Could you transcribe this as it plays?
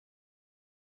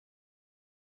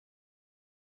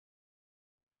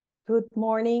Good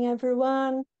morning,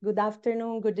 everyone. Good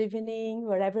afternoon, good evening,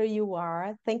 wherever you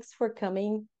are. Thanks for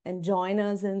coming and join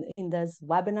us in this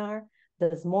webinar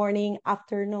this morning,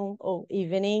 afternoon, or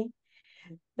evening,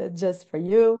 just for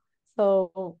you.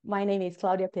 So my name is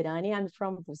Claudia Pirani. I'm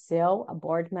from Brazil, a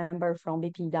board member from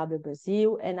BPW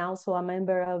Brazil, and also a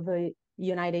member of the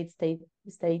United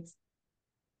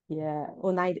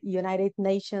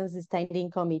Nations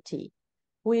Standing Committee.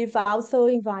 We've also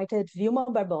invited Vilma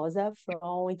Barbosa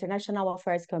from International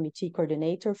Affairs Committee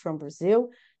Coordinator from Brazil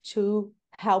to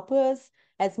help us,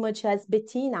 as much as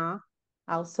Bettina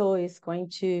also is going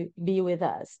to be with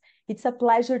us. It's a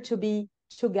pleasure to be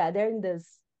together in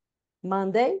this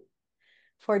Monday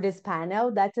for this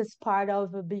panel that is part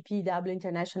of BPW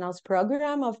International's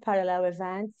program of parallel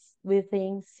events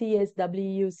within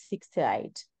CSW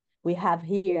 68. We have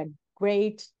here a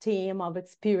great team of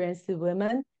experienced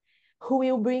women who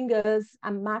will bring us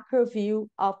a macro view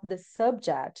of the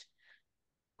subject,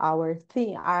 our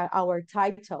theme, our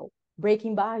title,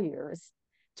 Breaking Barriers,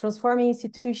 Transforming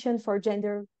Institutions for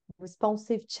Gender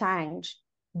Responsive Change.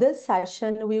 This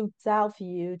session will delve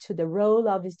you to the role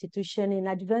of institutions in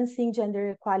advancing gender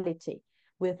equality,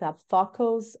 with a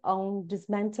focus on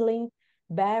dismantling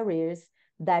barriers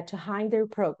that hinder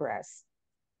progress.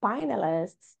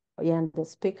 Panelists and the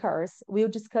speakers will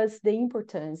discuss the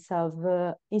importance of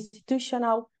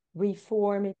institutional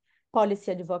reform,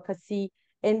 policy advocacy,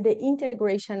 and the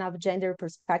integration of gender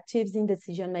perspectives in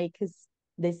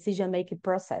decision-making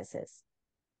processes.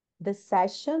 This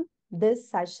session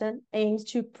aims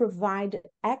to provide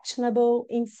actionable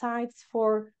insights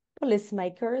for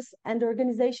policymakers and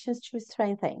organizations to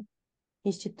strengthen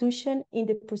institutions in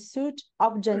the pursuit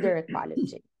of gender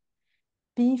equality.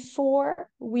 Before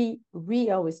we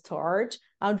really start,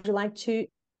 I would like to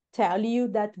tell you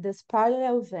that this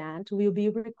parallel event will be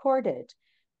recorded.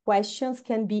 Questions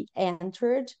can be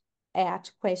entered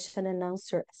at question and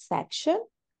answer section.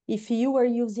 If you are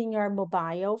using your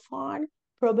mobile phone,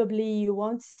 probably you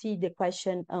won't see the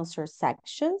question answer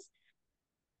sections.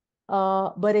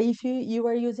 But if you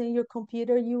are using your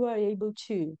computer, you are able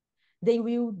to. They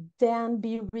will then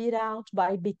be read out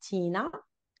by Bettina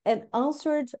and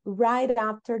answered right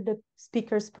after the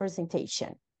speaker's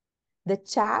presentation. The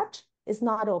chat is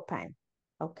not open,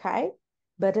 okay?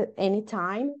 But at any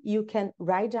time, you can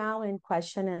write down in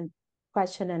question and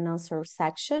answer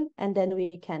section, and then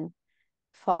we can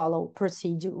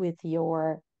proceed with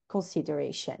your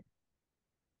consideration.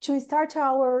 To start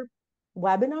our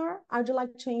webinar, I'd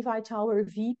like to invite our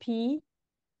VP,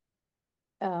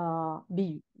 our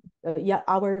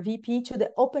VP to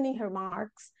the opening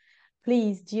remarks.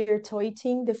 Please, dear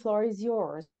Toyting, the floor is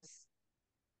yours.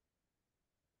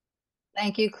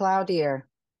 Thank you, Claudia.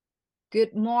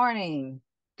 Good morning,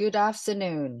 good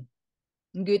afternoon,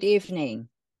 good evening.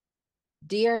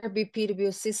 Dear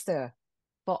BPW sister,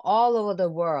 for all over the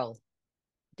world,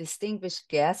 distinguished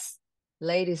guests,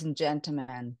 ladies and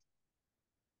gentlemen,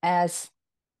 as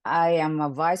I am a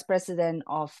Vice President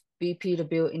of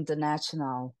BPW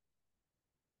International,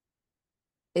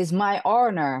 it's my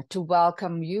honor to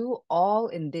welcome you all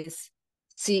in this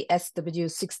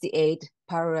CSW 68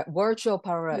 virtual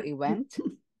parallel event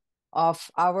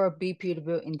of our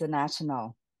BPW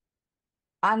International,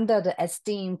 under the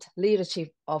esteemed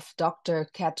leadership of Dr.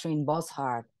 Catherine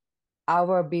Bosshart,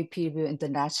 our BPW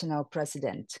International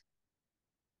President.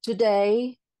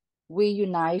 Today, we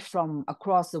unite from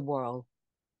across the world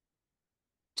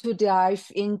to dive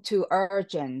into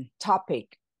urgent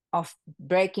topic of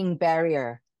breaking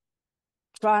barrier,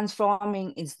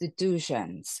 transforming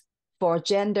institutions for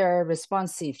gender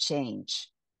responsive change.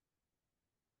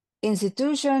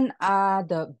 Institutions are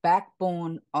the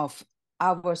backbone of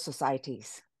our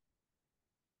societies,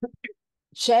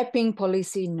 shaping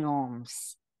policy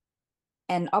norms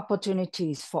and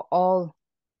opportunities for all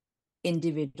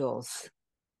individuals.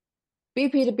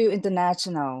 BPW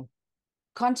International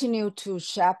continue to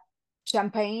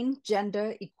champagne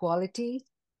gender equality,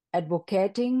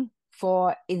 advocating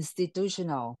for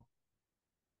institutional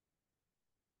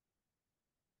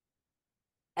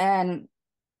and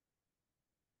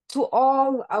to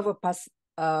all our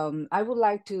I would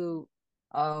like to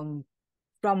from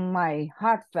my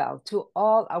heartfelt to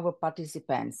all our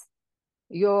participants,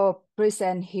 your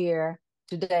presence here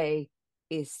today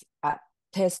is a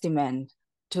testament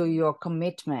to your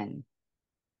commitment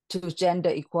to gender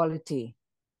equality.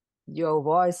 Your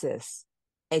voices,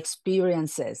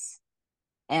 experiences,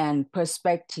 and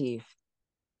perspective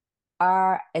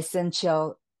are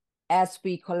essential as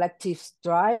we collectively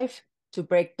strive to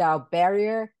break down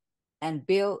barriers and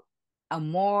build a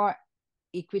more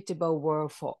equitable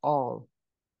world for all.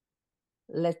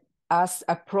 us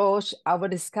approach our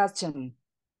discussion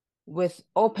with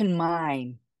open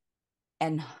mind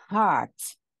and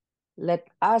heart. Let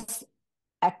us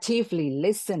actively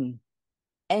listen,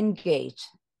 engage,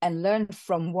 and learn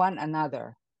from one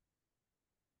another.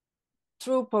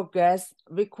 True progress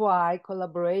requires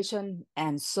collaboration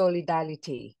and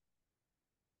solidarity.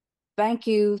 Thank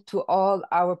you to all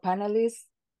our panelists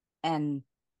and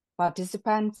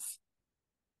participants.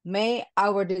 May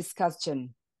our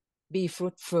discussion be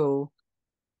fruitful,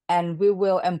 and we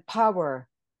will empower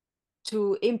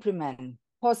to implement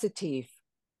positive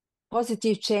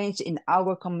change in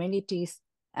our communities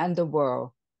and the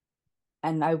world.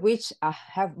 And I wish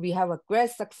we have a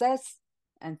great success,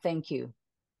 and thank you.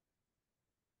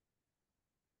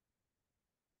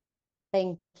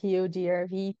 Thank you, dear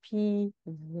VP.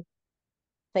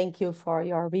 Thank you for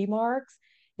your remarks.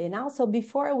 And also,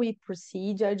 before we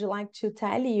proceed, I'd like to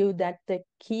tell you that the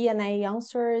Q&A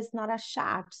answer is not a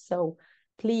chat, so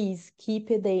please keep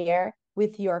it there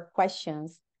with your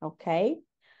questions, okay?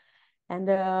 And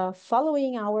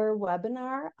following our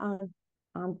webinar,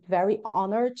 I'm very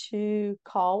honored to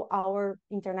call our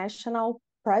international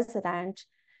president,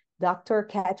 Dr.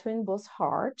 Catherine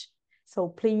Bosshart. So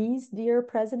please, dear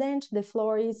President, the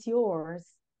floor is yours.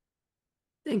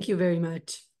 Thank you very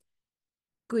much.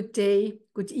 Good day,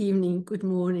 good evening, good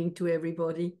morning to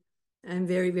everybody. I'm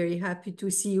very, very happy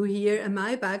to see you here. And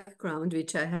my background,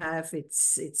 which I have,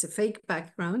 it's a fake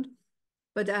background,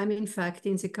 but I'm in fact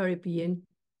in the Caribbean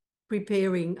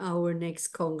preparing our next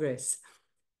Congress.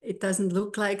 It doesn't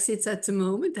look like it's at the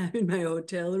moment. I'm in my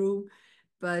hotel room,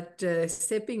 but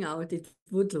stepping out, it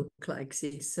would look like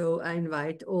this. So I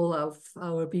invite all of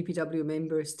our BPW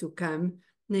members to come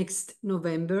next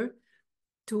November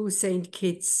to St.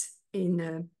 Kitts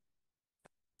in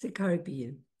the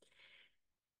Caribbean.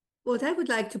 What I would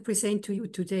like to present to you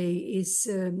today is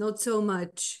not so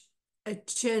much a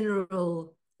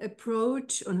general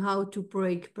approach on how to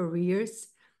break barriers,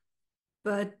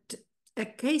 but a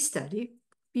case study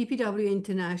BPW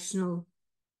International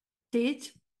did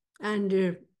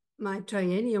under my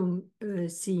triennium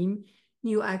theme,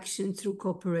 New Action Through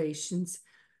Cooperations,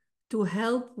 to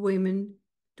help women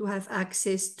to have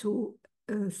access to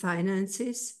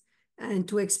finances and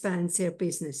to expand their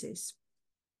businesses.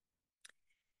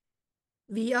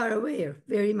 We are aware,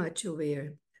 very much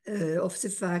aware, of the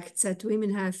fact that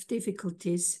women have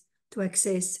difficulties to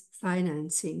access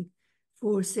financing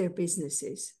for their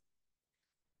businesses.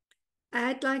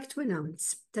 I'd like to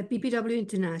announce that BPW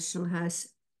International has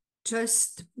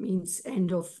just, means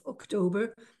end of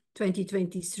October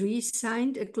 2023,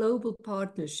 signed a global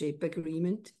partnership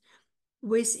agreement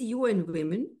with UN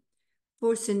Women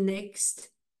for the next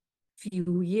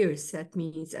few years. That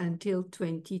means until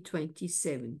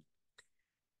 2027.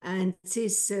 And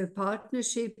this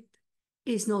partnership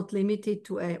is not limited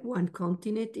to one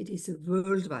continent. It is a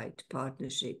worldwide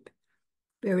partnership.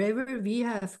 Wherever we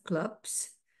have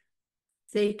clubs,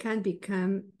 they can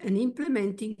become an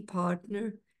implementing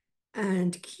partner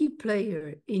and key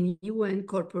player in UN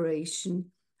cooperation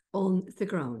on the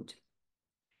ground.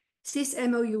 This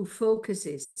MOU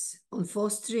focuses on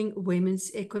fostering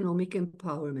women's economic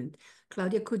empowerment.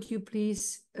 Claudia, could you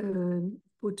please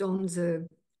put on the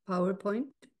PowerPoint?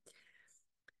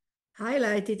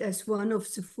 Highlighted as one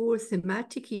of the 4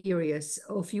 thematic areas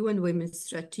of UN Women's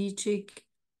Strategic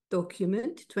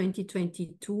Document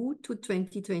 2022 to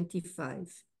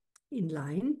 2025, in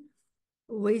line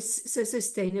with the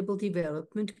Sustainable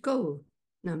Development Goal,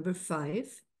 number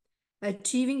 5,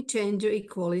 achieving gender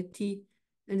equality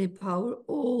and empower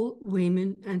all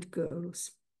women and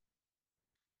girls.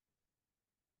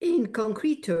 In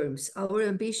concrete terms, our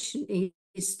ambition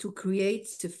is to create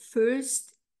the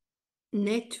first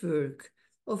network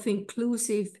of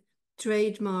inclusive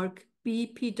trademark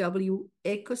BPW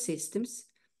ecosystems,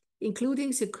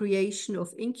 including the creation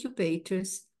of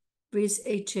incubators with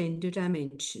a gender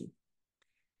dimension.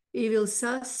 We will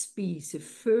thus be the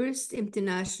first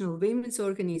international women's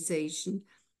organization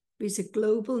with a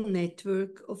global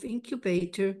network of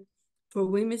incubator for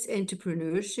women's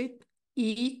entrepreneurship,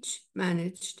 each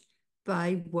managed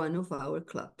by one of our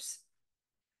clubs.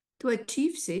 To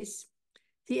achieve this,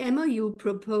 the MOU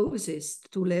proposes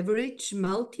to leverage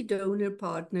multi-donor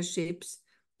partnerships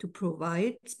to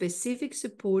provide specific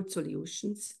support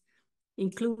solutions,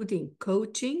 including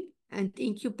coaching and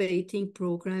incubating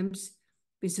programs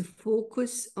with a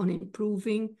focus on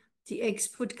improving the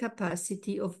export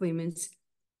capacity of women's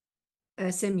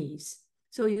SMEs.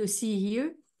 So you see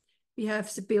here, we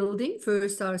have the building.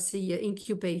 First are the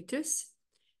incubators.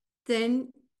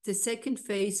 Then the second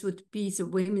phase would be the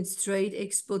Women's Trade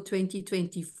Expo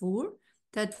 2024.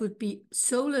 That would be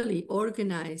solely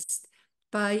organized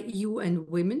by UN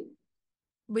Women,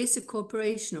 with the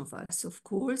cooperation of us, of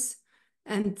course.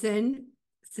 And then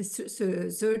the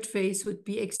third phase would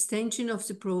be extension of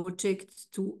the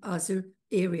project to other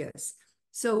areas.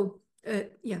 So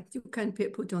yeah, you can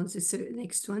put on the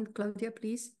next one, Claudia,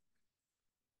 please.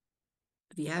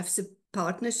 We have the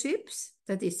partnerships,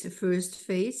 that is the first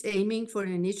phase, aiming for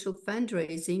an initial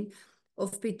fundraising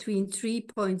of between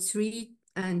 3.3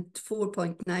 and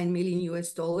 4.9 million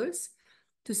US dollars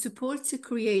to support the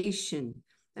creation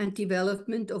and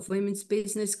development of women's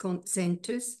business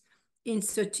centers in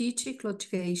strategic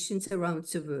locations around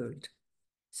the world.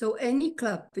 So any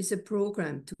club with a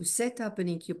program to set up an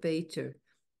incubator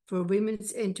for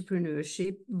women's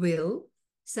entrepreneurship will,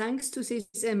 thanks to this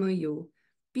MOU,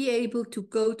 be able to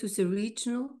go to the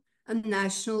regional and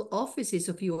national offices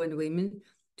of UN Women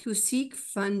to seek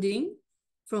funding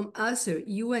from other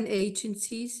UN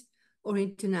agencies or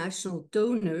international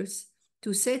donors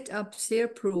to set up their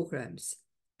programs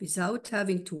without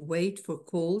having to wait for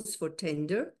calls for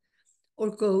tender or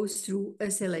go through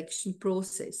a selection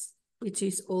process, which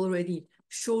is already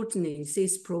shortening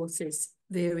this process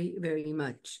very, very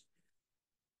much.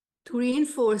 To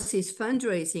reinforce this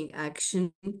fundraising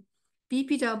action,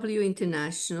 BPW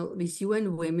International, with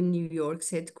UN Women New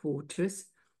York's headquarters,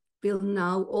 will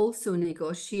now also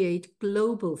negotiate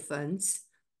global funds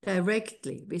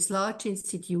directly with large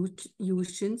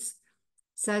institutions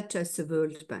such as the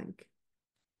World Bank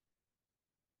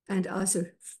and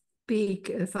other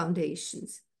big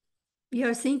foundations. We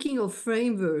are thinking of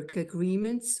framework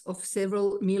agreements of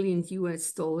several million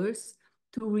US dollars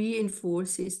to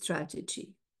reinforce this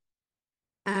strategy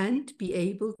and be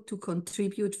able to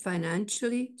contribute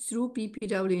financially through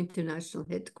BPW International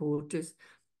headquarters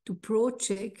to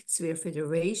projects where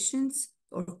federations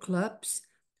or clubs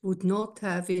would not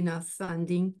have enough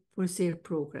funding for their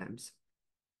programs.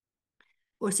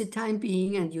 For the time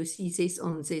being, and you see this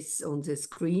on the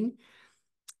screen,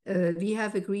 we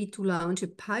have agreed to launch a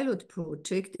pilot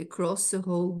project across the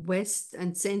whole West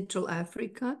and Central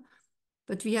Africa,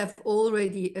 but we have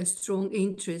already a strong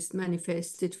interest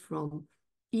manifested from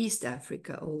East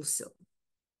Africa also.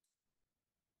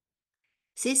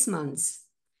 This month,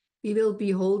 we will be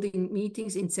holding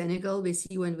meetings in Senegal with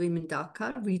UN Women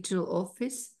Dakar regional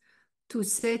office to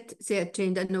set the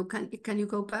agenda. No, can you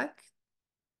go back?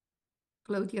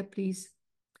 Claudia, please.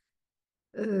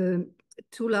 To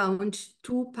launch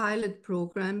 2 pilot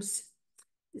programs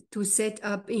to set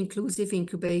up inclusive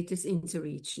incubators in the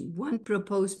region. One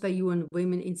proposed by UN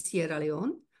Women in Sierra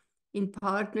Leone in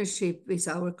partnership with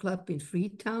our club in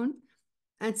Freetown,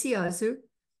 and the other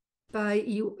by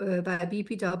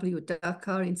BPW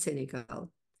Dakar in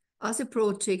Senegal. Other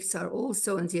projects are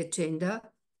also on the agenda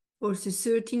for the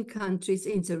 13 countries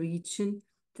in the region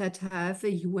that have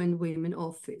a UN Women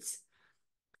office.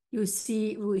 You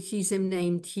see, we see them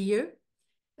named here.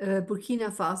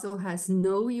 Burkina Faso has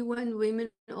no UN Women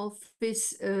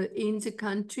office in the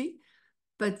country,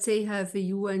 but they have a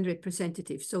UN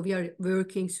representative. So we are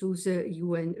working through the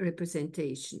UN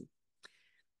representation.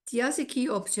 The other key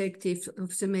objective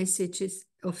of the messages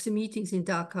of the meetings in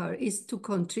Dakar is to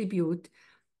contribute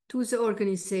to the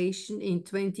organization in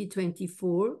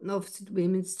 2024 of the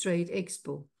Women's Trade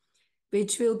Expo,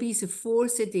 which will be the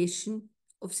 4th edition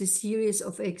of the series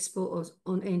of expos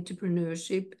on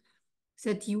entrepreneurship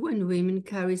that UN Women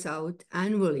carries out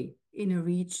annually in a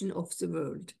region of the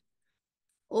world.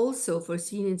 Also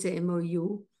foreseen in the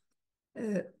MOU,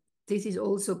 this is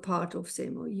also part of the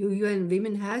MOU, UN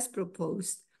Women has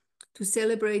proposed to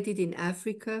celebrate it in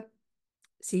Africa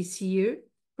this year,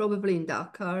 probably in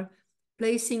Dakar,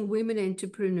 placing women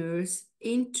entrepreneurs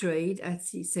in trade at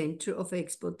the center of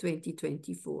Expo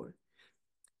 2024.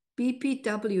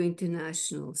 BPW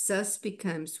International thus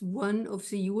becomes one of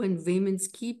the UN Women's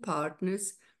key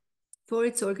partners for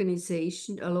its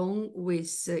organization, along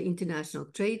with the International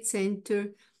Trade Center,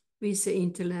 with the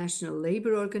International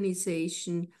Labour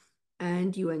Organization,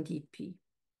 and UNDP.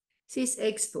 This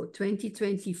Expo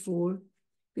 2024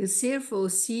 will therefore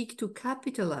seek to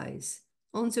capitalize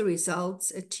on the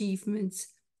results, achievements,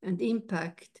 and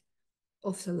impact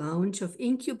of the launch of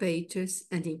incubators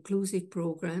and inclusive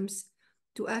programs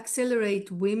to accelerate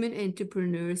women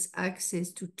entrepreneurs'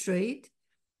 access to trade,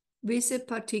 with a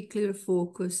particular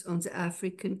focus on the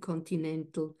African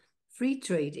continental free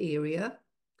trade area,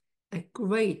 a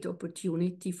great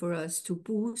opportunity for us to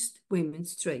boost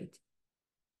women's trade.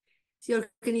 The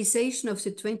organization of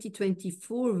the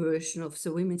 2024 version of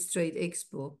the Women's Trade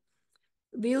Expo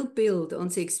will build on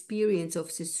the experience of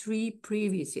the 3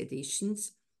 previous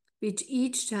editions, which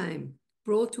each time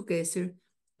brought together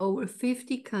over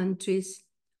 50 countries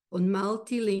on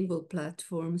multilingual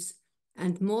platforms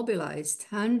and mobilized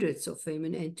hundreds of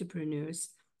women entrepreneurs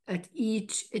at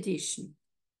each edition.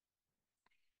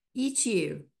 Each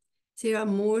year, there are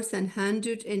more than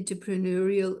 100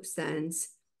 entrepreneurial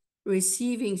stands,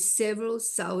 receiving several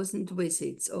thousand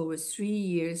visits over 3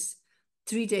 years,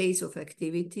 3 days of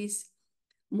activities,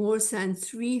 more than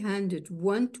 300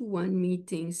 one-to-one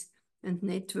meetings and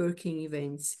networking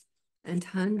events, and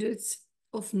hundreds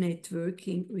of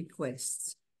networking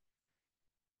requests.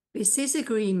 With this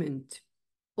agreement,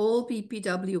 all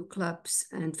BPW clubs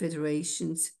and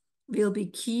federations will be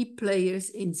key players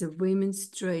in the Women's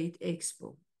Trade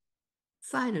Expo.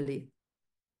 Finally,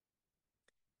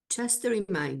 just a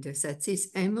reminder that this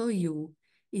MOU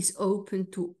is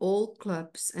open to all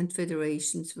clubs and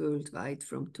federations worldwide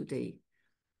from today.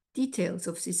 Details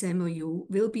of this MOU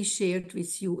will be shared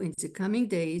with you in the coming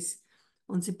days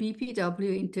on the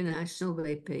BPW International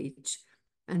webpage,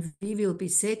 and we will be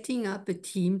setting up a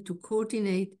team to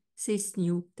coordinate this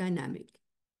new dynamic.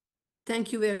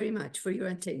 Thank you very much for your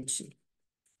attention.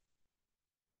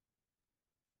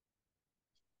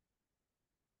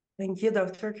 Thank you,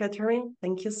 Dr. Catherine.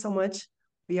 Thank you so much.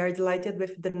 We are delighted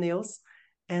with the news,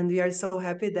 and we are so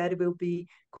happy that we'll be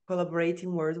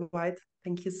collaborating worldwide.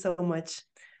 Thank you so much.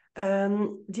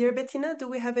 Dear Bettina, do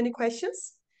we have any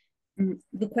questions?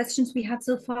 The questions we had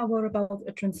so far were about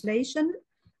a translation,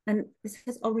 and this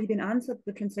has already been answered.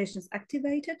 The translation is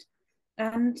activated.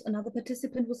 And another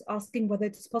participant was asking whether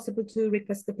it's possible to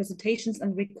request the presentations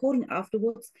and recording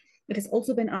afterwards. It has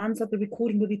also been answered. The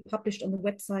recording will be published on the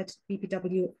website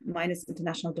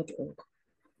bpw-international.org.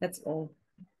 That's all.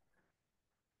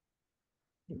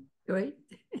 Great.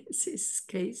 This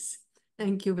case.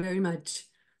 Thank you very much.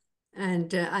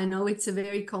 And I know it's a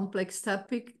very complex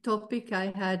topic.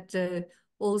 I had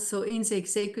also in the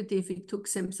executive, it took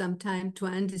them some time to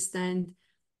understand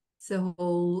the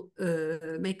whole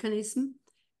mechanism.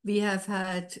 We have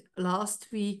had last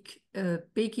week a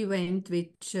big event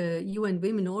which UN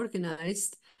Women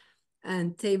organized,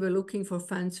 and they were looking for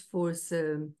funds for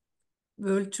the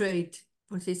World Trade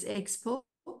for this expo.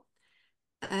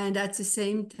 And at the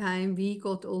same time, we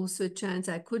got also a chance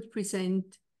I could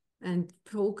present and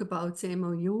talk about the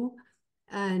MOU.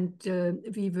 And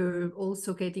we were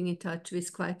also getting in touch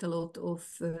with quite a lot of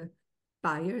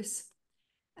buyers.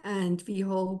 And we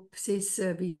hope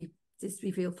we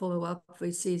will follow up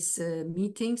with these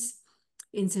meetings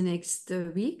in the next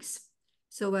weeks.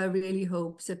 So I really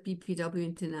hope that BPW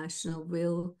International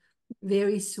will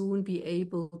very soon be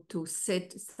able to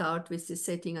start with the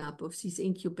setting up of these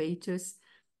incubators.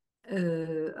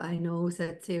 I know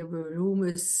that there were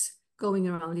rumors going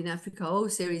around in Africa, oh,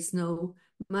 there is no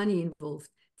money involved.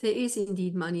 There is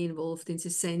indeed money involved in the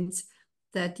sense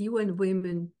that UN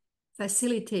Women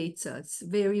facilitates us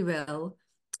very well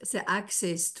the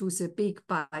access to the big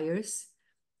buyers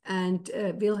and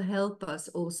will help us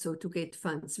also to get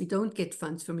funds. We don't get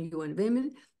funds from UN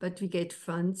Women, but we get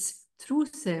funds through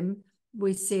them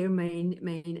with their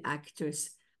main actors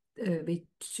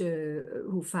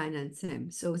who finance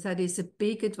them. So that is a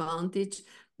big advantage,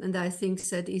 and I think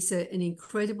that is an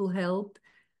incredible help.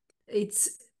 It's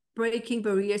breaking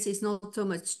barriers. It's not so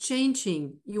much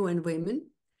changing UN Women,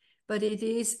 but it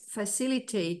is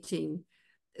facilitating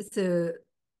the,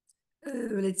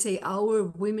 let's say, our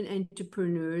women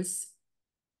entrepreneurs,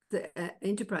 the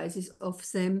enterprises of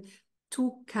them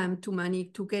to come to money,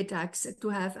 to get access, to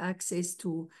have access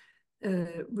to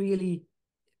really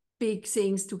big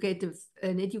things, to get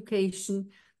an education.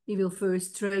 We will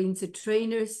first train the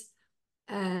trainers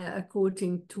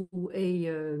according to a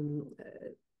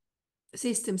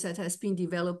system that has been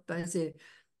developed by the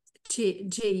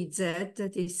GIZ,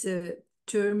 that is a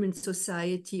German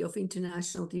Society of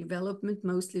International Development,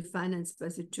 mostly financed by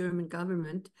the German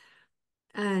government.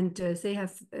 And they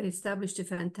have established a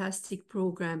fantastic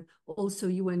program. Also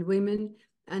UN Women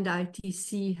and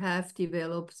ITC have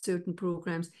developed certain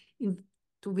programs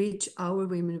to which our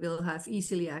women will have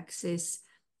easily access,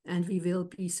 and we will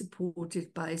be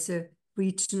supported by the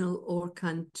regional or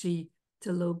country,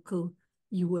 the local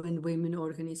UN Women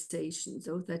organization.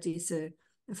 So that is a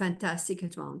fantastic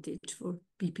advantage for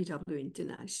BPW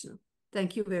International.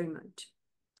 Thank you very much.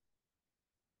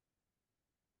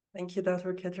 Thank you,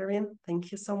 Dr. Catherine.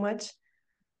 Thank you so much.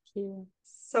 Thank you.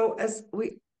 So as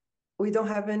we don't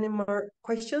have any more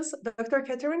questions, Dr.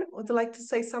 Catherine, would you like to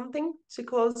say something to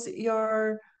close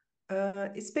your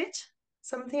speech?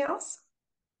 Something else?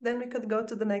 Then we could go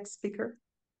to the next speaker.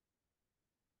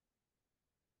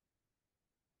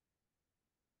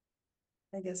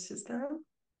 I guess she's done.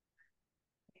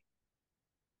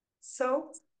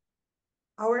 So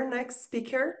our next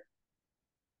speaker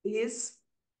is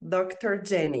Dr.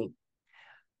 Jenny.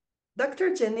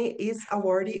 Dr. Jenny is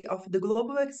awardee of the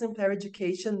Global Exemplary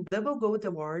Education Double Gold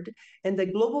Award and the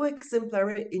Global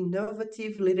Exemplary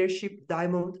Innovative Leadership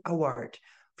Diamond Award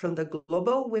from the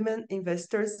Global Women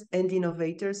Investors and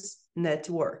Innovators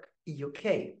Network,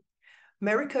 UK.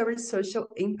 Mary Curry Social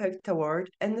Impact Award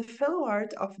and the Fellow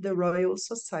Art of the Royal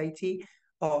Society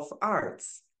of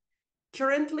Arts.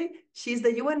 Currently, she is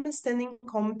the UN Standing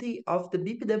Committee of the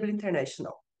BPW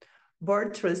International,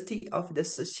 Board Trustee of the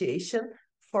Association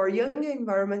for Young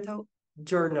Environmental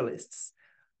Journalists.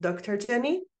 Dr.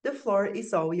 Jenny, the floor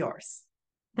is all yours.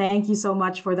 Thank you so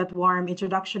much for that warm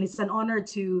introduction. It's an honor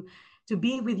to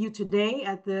be with you today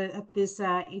at this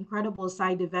incredible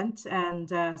side event and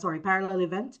parallel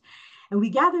event. And we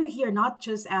gather here not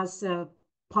just as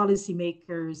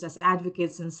policymakers, as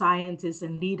advocates and scientists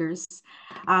and leaders,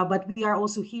 but we are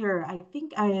also here. I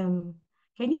think I am.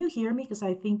 Can you hear me? Because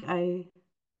I think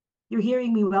you're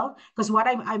hearing me well. Because what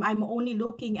I'm only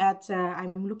looking at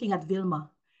I'm looking at Vilma,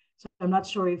 so I'm not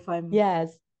sure if I'm.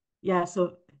 Yes. Yeah.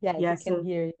 So. Yes, Yeah, I can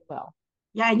hear you well.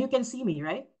 Yeah, and you can see me,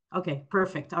 right? Okay,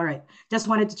 perfect. All right. Just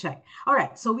wanted to check. All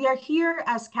right. So we are here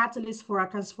as catalysts for a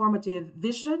transformative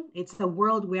vision. It's a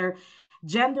world where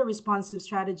gender responsive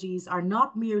strategies are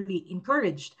not merely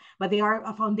encouraged, but they are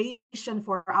a foundation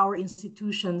for our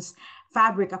institutions'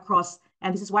 fabric across.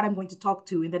 And this is what I'm going to talk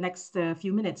to in the next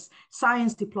few minutes: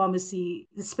 science, diplomacy,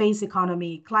 the space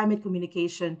economy, climate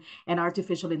communication, and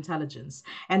artificial intelligence.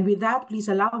 And with that, please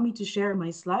allow me to share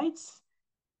my slides.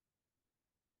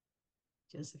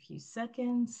 Just a few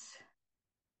seconds.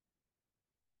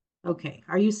 Okay,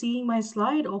 are you seeing my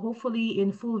slide or hopefully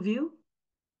in full view?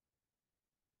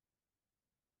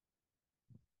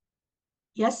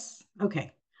 Yes,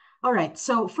 okay. All right,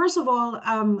 so first of all,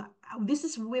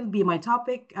 will be my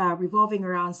topic revolving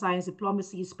around science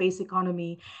diplomacy, space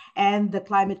economy, and the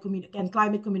climate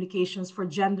communications for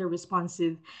gender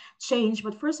responsive change.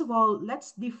 But first of all,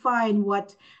 let's define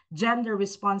what gender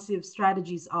responsive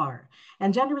strategies are.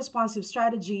 And gender responsive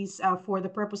strategies, for the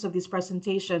purpose of this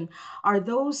presentation, are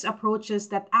those approaches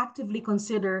that actively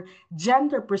consider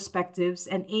gender perspectives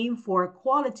and aim for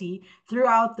quality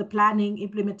throughout the planning,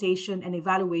 implementation, and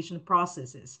evaluation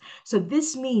processes. So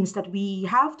this means that we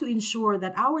have to ensure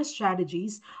that our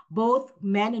strategies, both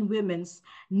men and women's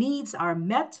needs, are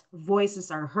met,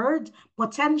 voices are heard,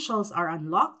 potentials are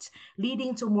unlocked,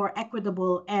 leading to more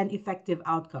equitable and effective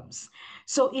outcomes.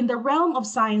 So in the realm of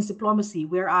science diplomacy,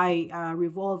 where I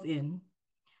revolve in,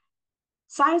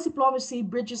 science diplomacy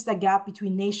bridges the gap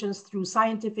between nations through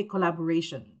scientific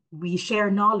collaboration. We share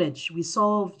knowledge, we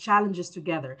solve challenges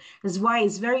together. That's why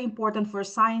it's very important for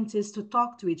scientists to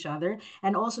talk to each other,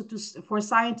 and also for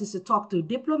scientists to talk to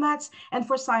diplomats, and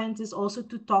for scientists also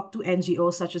to talk to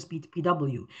NGOs such as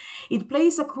BPW. It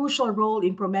plays a crucial role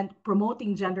in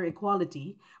promoting gender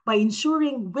equality by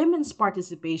ensuring women's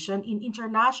participation in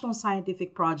international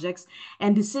scientific projects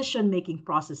and decision-making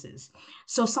processes.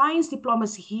 So science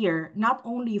diplomacy here not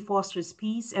only fosters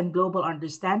peace and global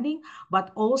understanding,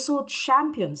 but also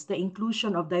champions the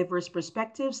inclusion of diverse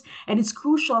perspectives, and it's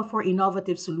crucial for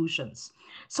innovative solutions.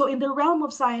 So in the realm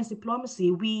of science diplomacy,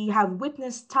 we have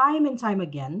witnessed time and time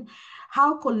again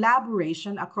how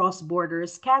collaboration across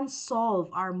borders can solve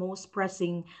our most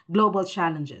pressing global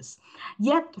challenges.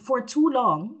 Yet, for too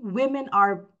long, women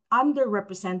are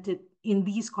underrepresented in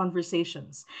these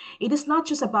conversations. It is not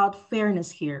just about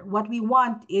fairness here. What we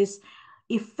want is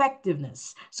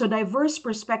effectiveness. So diverse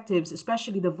perspectives,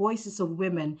 especially the voices of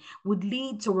women, would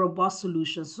lead to robust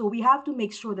solutions. So we have to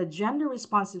make sure that gender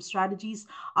responsive strategies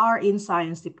are in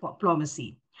science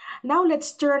diplomacy. Now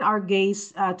let's turn our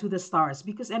gaze to the stars,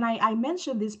 because, and I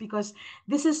mentioned this because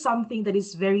this is something that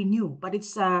is very new, but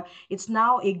it's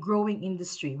now a growing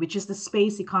industry, which is the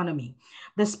space economy.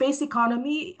 The space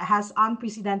economy has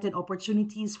unprecedented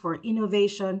opportunities for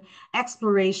innovation,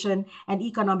 exploration, and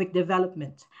economic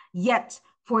development. Yet,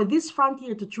 for this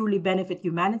frontier to truly benefit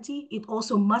humanity, it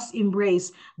also must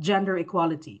embrace gender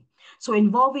equality. So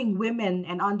involving women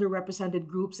and underrepresented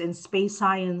groups in space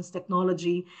science,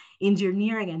 technology,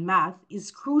 engineering, and math is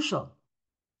crucial.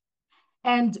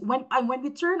 And when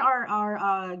we turn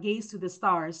our gaze to the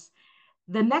stars,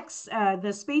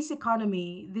 the space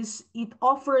economy, it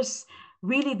offers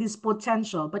really this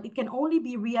potential, but it can only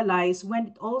be realized when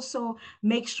it also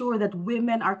makes sure that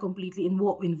women are completely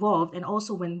involved, and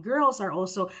also when girls are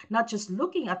also not just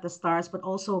looking at the stars, but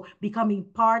also becoming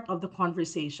part of the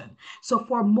conversation. So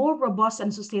for more robust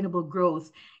and sustainable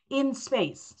growth in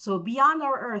space, so beyond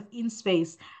our Earth, in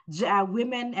space,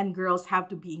 women and girls have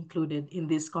to be included in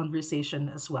this conversation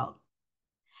as well.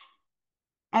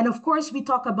 And of course, we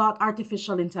talk about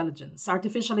artificial intelligence.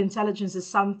 Artificial intelligence is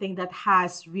something that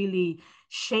has really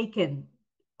shaken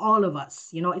all of us.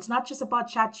 You know, it's not just about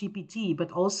ChatGPT,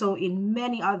 but also in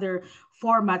many other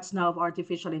formats now of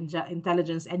artificial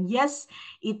intelligence. And yes,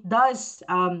 it does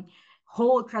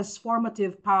hold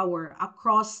transformative power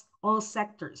across all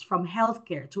sectors, from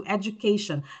healthcare to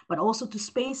education, but also to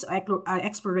space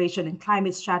exploration and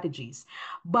climate strategies.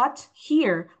 But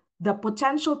here, the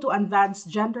potential to advance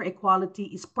gender equality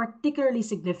is particularly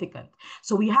significant.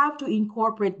 So we have to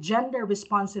incorporate gender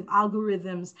responsive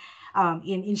algorithms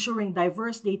in ensuring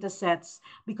diverse data sets,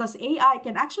 because AI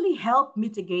can actually help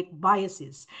mitigate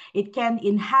biases. It can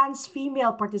enhance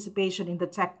female participation in the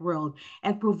tech world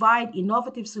and provide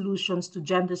innovative solutions to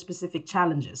gender specific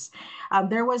challenges.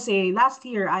 Last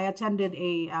year, I attended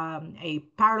a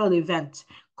parallel event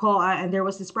and there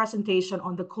was this presentation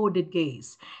on the coded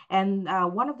gaze. And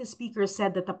one of the speakers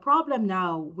said that the problem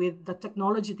now with the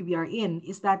technology that we are in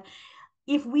is that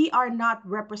if we are not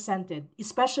represented,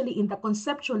 especially in the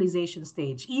conceptualization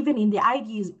stage, even in the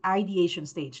ideation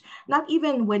stage, not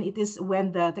even when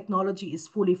the technology is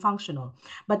fully functional,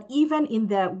 but even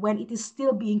when it is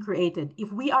still being created,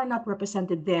 if we are not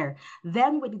represented there,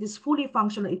 then when it is fully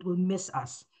functional, it will miss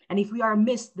us. And if we are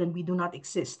missed, then we do not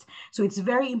exist. So it's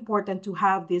very important to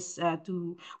have this,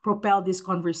 to propel this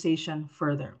conversation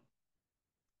further.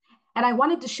 And I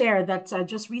wanted to share that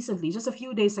just recently, just a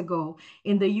few days ago,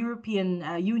 in the European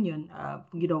Union,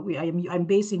 I'm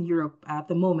based in Europe at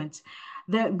the moment.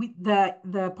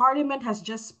 The Parliament has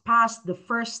just passed the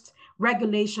first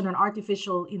regulation on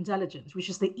artificial intelligence, which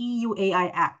is the EU AI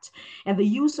Act. And the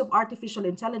use of artificial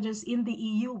intelligence in the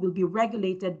EU will be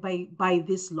regulated by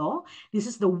this law. This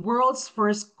is the world's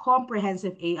first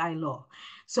comprehensive AI law.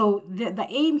 So the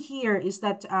aim here is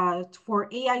that for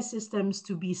AI systems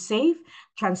to be safe,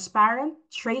 transparent,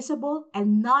 traceable,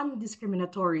 and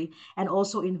non-discriminatory, and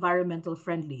also environmental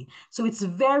friendly. So it's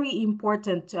very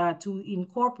important to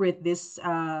incorporate this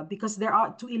because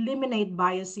to eliminate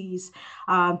biases,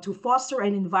 to foster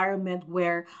an environment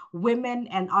where women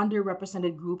and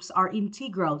underrepresented groups are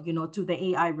integral, to the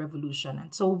AI revolution.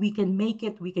 And so we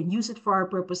can use it for our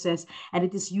purposes, and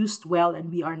it is used well, and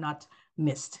we are not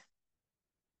missed.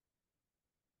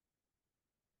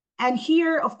 And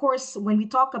here, of course, when we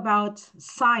talk about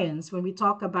science, when we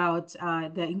talk about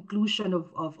the inclusion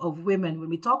of women, when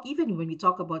we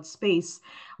talk about space,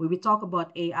 when we talk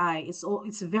about AI,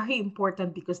 it's very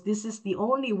important, because this is the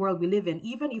only world we live in.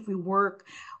 Even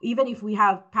if we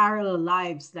have parallel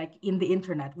lives like in the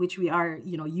internet, which we are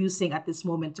using at this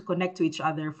moment to connect to each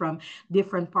other from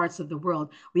different parts of the world,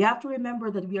 we have to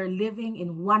remember that we are living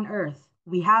in one Earth.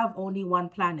 We have only one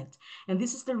planet. And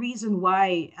this is the reason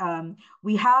why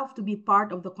we have to be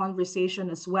part of the conversation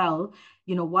as well.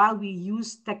 While we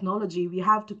use technology, we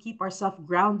have to keep ourselves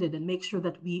grounded and make sure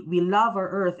that we love our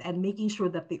Earth, and making sure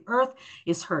that the Earth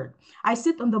is heard. I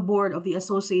sit on the board of the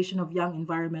Association of Young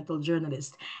Environmental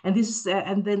Journalists. And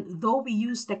and then though we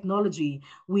use technology,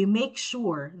 we make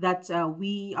sure that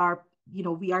we are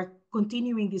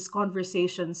continuing these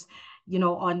conversations, in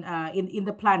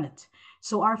the planet.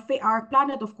 So our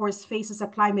planet, of course, faces a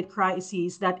climate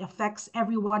crisis that affects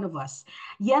every one of us,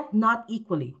 yet not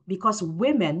equally, because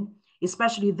women,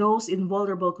 especially those in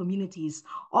vulnerable communities,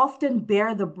 often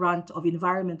bear the brunt of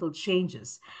environmental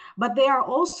changes. But they are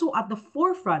also at the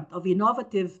forefront of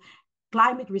innovative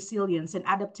climate resilience and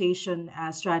adaptation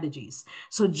strategies.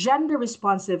 So gender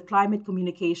responsive climate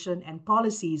communication and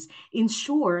policies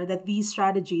ensure that these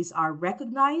strategies are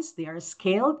recognized, they are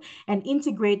scaled, and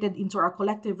integrated into our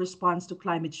collective response to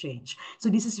climate change. So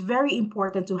this is very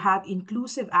important to have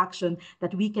inclusive action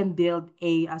that we can build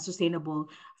a sustainable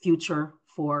future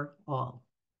for all.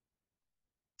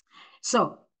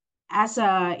 So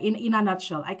in a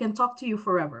nutshell, I can talk to you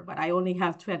forever, but I only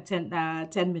have 10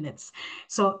 minutes.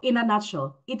 So in a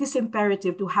nutshell, it is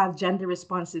imperative to have gender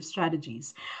responsive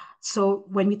strategies. So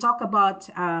when we talk about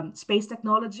space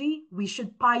technology, we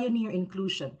should pioneer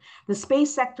inclusion. The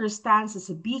space sector stands as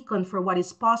a beacon for what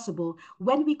is possible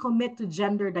when we commit to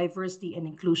gender diversity and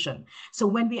inclusion. So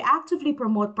when we actively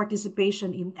promote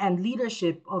participation in and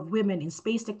leadership of women in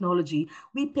space technology,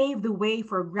 we pave the way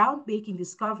for groundbreaking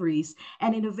discoveries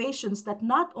and innovations that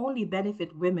not only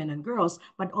benefit women and girls,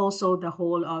 but also the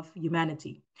whole of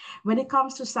humanity. When it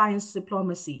comes to science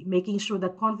diplomacy, making sure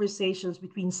that conversations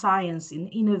between science and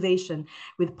innovation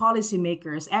with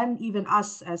policymakers and even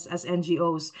us as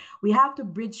NGOs, we have to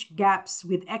bridge gaps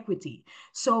with equity.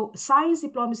 So science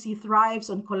diplomacy thrives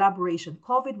on collaboration.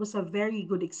 COVID was a very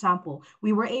good example.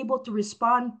 We were able to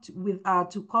respond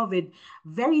to COVID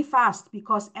very fast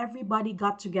because everybody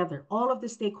got together. All of the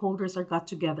stakeholders got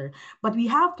together. But we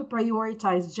have to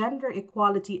prioritize gender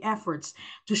equality efforts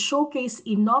to showcase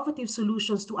innovative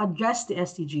solutions solutions to address the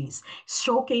SDGs,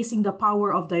 showcasing the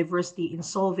power of diversity in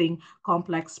solving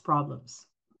complex problems.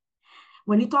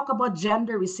 When we talk about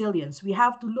gender resilience, we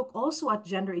have to look also at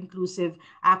gender inclusive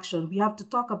action. We have to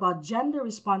talk about gender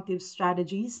responsive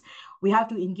strategies. We have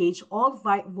to engage all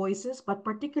voices, but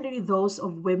particularly those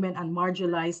of women and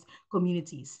marginalized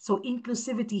communities. So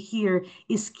inclusivity here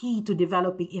is key to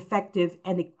developing effective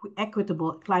and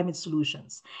equitable climate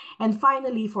solutions. And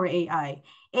finally, for AI,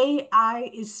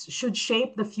 should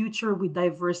shape the future with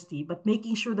diversity, but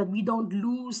making sure that we don't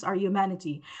lose our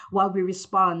humanity while we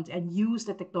respond and use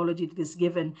the technology that is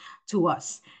given to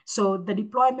us. So the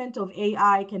deployment of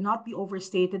AI cannot be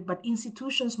overstated, but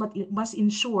institutions must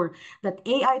ensure that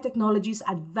AI technologies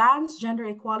advance gender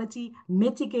equality,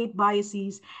 mitigate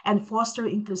biases, and foster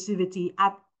inclusivity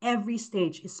at every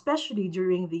stage, especially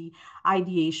during the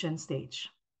ideation stage.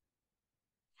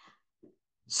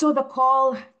 So the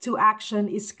call to action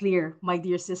is clear, my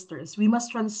dear sisters. We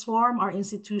must transform our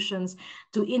institutions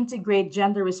to integrate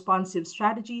gender responsive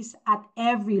strategies at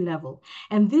every level.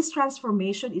 And this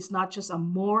transformation is not just a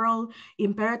moral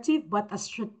imperative, but a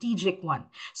strategic one.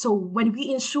 So when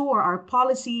we ensure our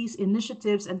policies,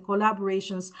 initiatives, and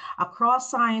collaborations across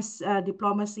science,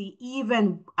 diplomacy,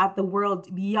 even at the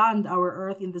world beyond our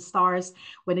Earth in the stars,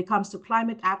 when it comes to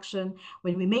climate action,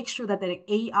 when we make sure that the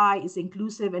AI is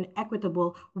inclusive and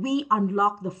equitable, we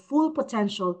unlock the full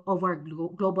potential of our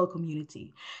global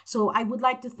community. So I would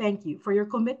like to thank you for your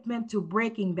commitment to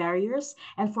breaking barriers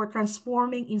and for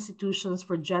transforming institutions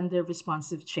for gender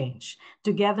responsive change.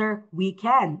 Together, we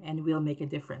can and will make a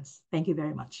difference. Thank you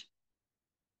very much.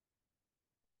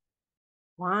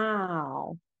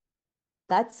 Wow,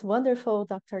 that's wonderful,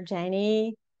 Dr.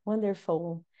 Jenny.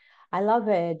 Wonderful. I love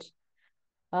it.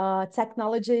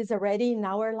 Technology is already in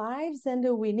our lives and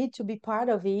we need to be part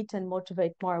of it and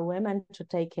motivate more women to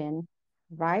take in,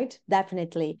 right?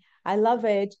 Definitely. I love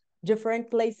it. Different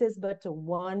places, but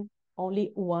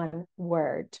only one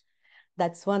word.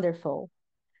 That's wonderful.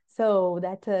 So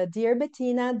dear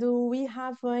Bettina, do we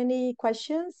have any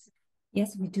questions?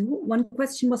 Yes, we do. One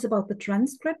question was about the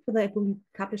transcript, whether it will be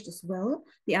published as well.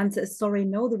 The answer is sorry,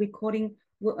 no, the recording,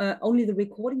 only the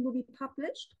recording will be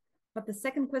published. But the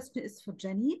second question is for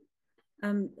Jenny.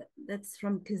 That's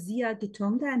from Kezia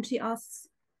Gitonda, and she asks,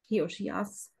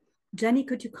 Jenny,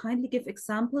 could you kindly give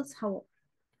examples how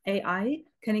AI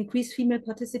can increase female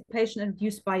participation and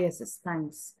reduce biases?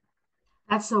 Thanks.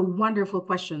 That's a wonderful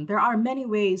question. There are many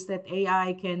ways that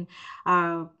AI can,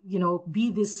 be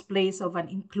this place of an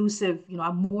inclusive,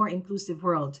 a more inclusive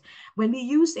world. When we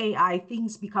use AI,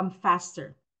 things become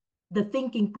faster. The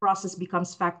thinking process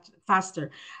becomes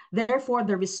faster. Therefore,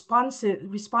 the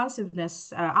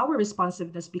responsiveness, our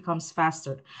responsiveness becomes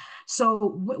faster.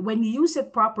 So when we use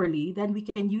it properly, then we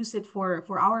can use it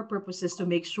for our purposes to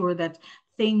make sure that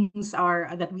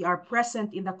that we are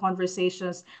present in the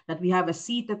conversations, that we have a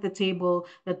seat at the table,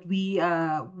 that we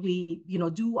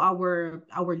do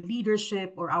our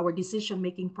leadership or our decision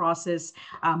making process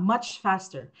much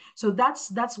faster. So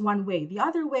that's one way. The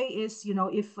other way is,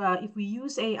 if we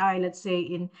use AI, let's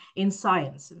say in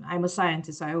science. I'm a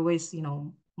scientist. I always,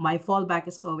 my fallback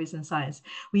is always in science.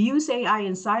 We use AI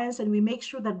in science and we make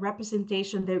sure that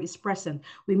representation there is present.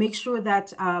 We make sure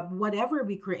that whatever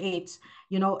we create,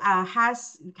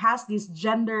 has this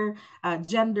gender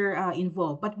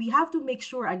involved. But we have to make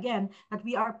sure, again, that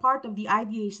we are part of the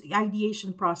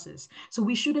ideation process. So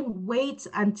we shouldn't wait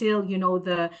until,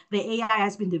 the AI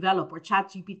has been developed or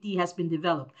ChatGPT has been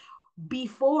developed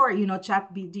before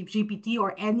ChatGPT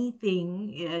or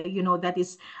anything that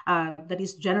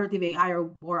is generative AI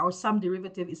or some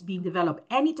derivative is being developed.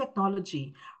 Any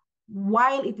technology,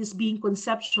 while it is being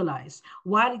conceptualized,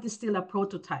 while it is still a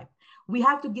prototype, we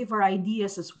have to give our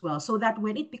ideas as well, so that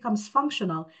when it becomes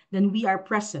functional, then we are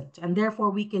present, and therefore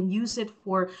we can use it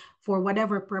for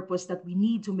whatever purpose that we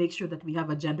need to make sure that we have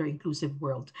a gender inclusive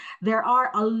world. There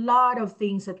are a lot of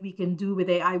things that we can do with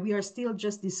AI. We are still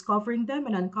just discovering them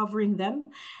and uncovering them.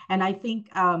 And I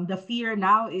think the fear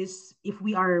now is if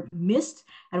we are missed,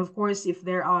 and of course, if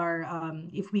there are,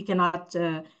 if we cannot,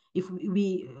 if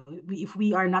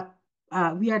we are not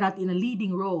in a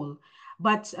leading role.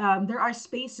 But there are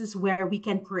spaces where we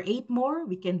can create more,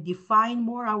 we can define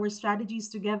more our strategies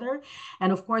together.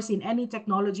 And of course, in any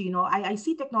technology, I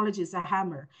see technology as a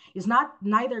hammer. It's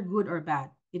neither good or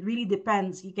bad. It really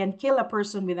depends. You can kill a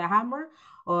person with a hammer,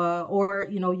 or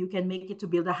you can make it to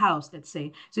build a house, let's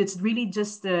say. So it's really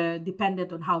just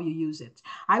dependent on how you use it.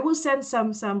 I will send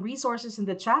some resources in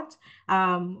the chat,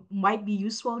 might be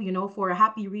useful, for a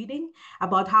happy reading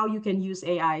about how you can use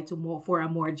AI for a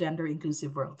more gender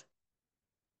inclusive world.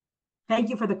 Thank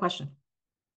you for the question.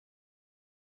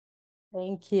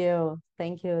 Thank you,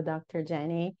 Dr.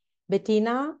 Jenny.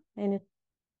 Bettina,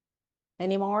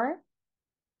 any more?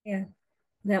 Yeah,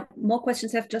 more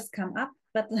questions have just come up,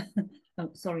 but oh,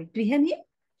 sorry. Do you hear me?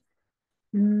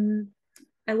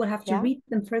 I will have to read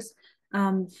them first.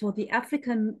 For the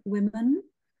African women,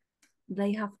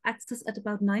 they have access at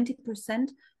about 90%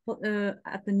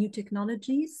 at the new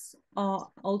technologies, or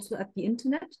also at the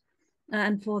internet.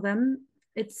 And for them,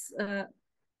 it's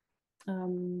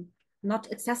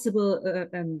not accessible.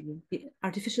 The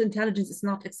artificial intelligence is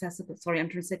not accessible. Sorry, I'm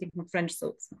translating from French,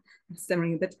 so it's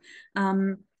stammering a bit.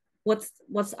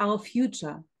 What's our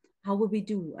future? How will we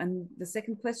do? And the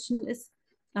second question is,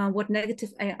 what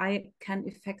negative AI can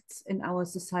affect in our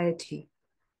society?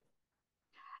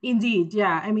 Indeed,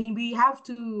 yeah. I mean, we have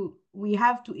to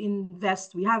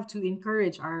invest, we have to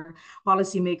encourage our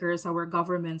policymakers, our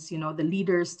governments, the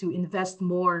leaders to invest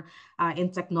more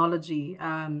in technology.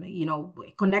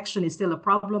 Connection is still a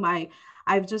problem.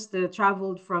 I've just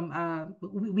traveled from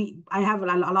I have a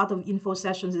lot of info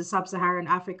sessions in sub-Saharan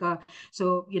Africa.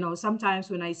 So,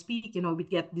 sometimes when I speak, we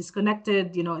get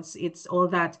disconnected, it's all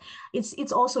that.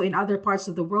 It's also in other parts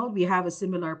of the world, we have a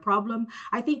similar problem.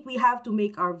 I think we have to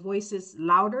make our voices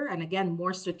louder and again,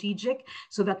 more strategic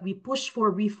so that we push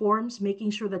for reforms, making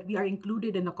sure that we are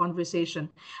included in the conversation.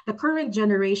 The current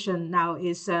generation now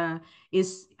is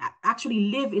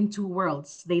actually live in two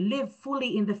worlds. They live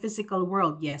fully in the physical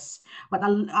world, yes,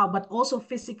 but also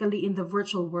physically in the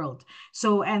virtual world.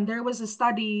 So, and there was a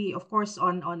study, of course,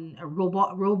 on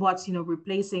robots,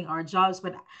 replacing our jobs,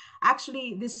 but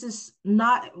actually this is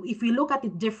not, if we look at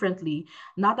it differently,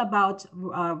 not about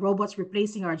robots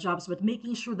replacing our jobs, but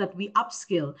making sure that we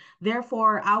upskill.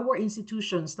 Therefore, our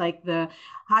institutions, like the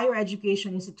higher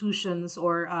education institutions,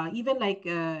 or even like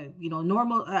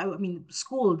normal,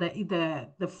 school,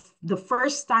 the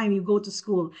first time you go to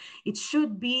school, it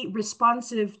should be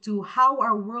responsive to how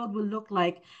our world will look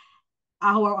like,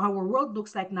 how our world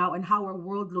looks like now and how our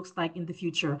world looks like in the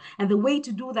future. And the way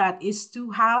to do that is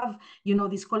to have,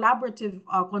 these collaborative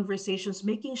conversations,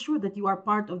 making sure that you are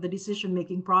part of the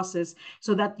decision-making process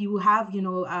so that you have,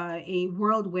 a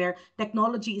world where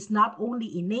technology is not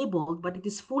only enabled, but it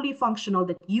is fully functional,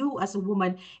 that you as a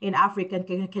woman in Africa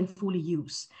can fully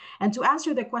use. And to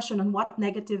answer the question on what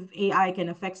negative AI can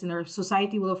affect in our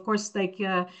society, well, of course, like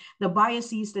the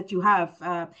biases that you have.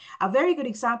 A very good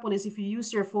example is if you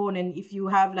use your phone and if you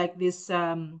have like this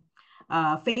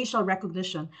facial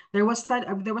recognition. There was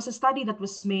a study that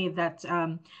was made that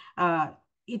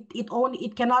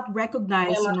it cannot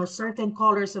recognize certain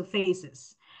colors of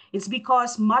faces. It's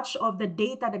because much of the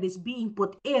data that is being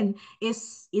put in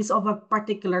is of a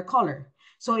particular color.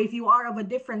 So if you are of a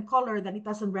different color, then it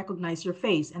doesn't recognize your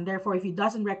face. And therefore, if it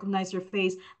doesn't recognize your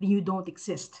face, then you don't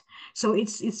exist. So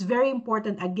it's very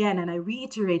important, again, and I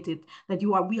reiterate it, that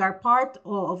we are part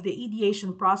of the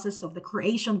ideation process, of the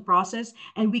creation process,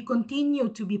 and we continue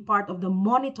to be part of the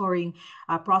monitoring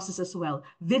process as well.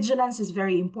 Vigilance is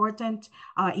very important.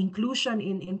 Inclusion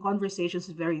in conversations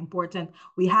is very important.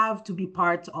 We have to be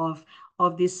part of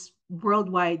this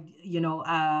worldwide,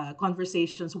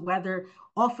 conversations, whether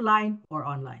offline or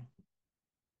online.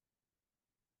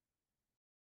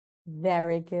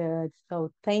 Very good.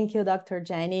 So thank you, Dr.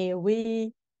 Jenny.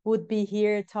 We would be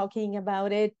here talking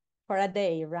about it for a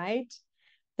day, right?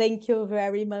 Thank you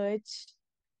very much.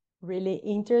 Really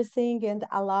interesting and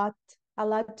a lot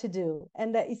to do.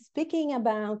 And speaking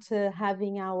about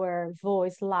having our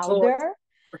voice louder,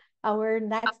 our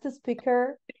next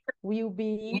speaker will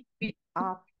be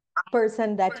a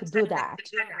person that do that.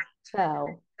 So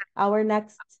our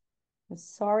next,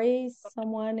 sorry,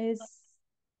 someone is,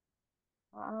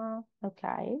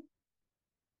 okay.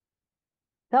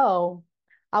 So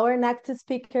our next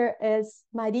speaker is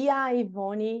Maria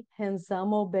Ivone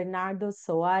Renzamo Bernardo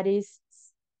Soares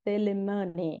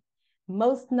Selemani,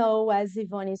 most known as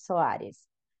Ivone Soares.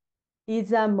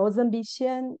 Is a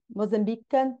Mozambican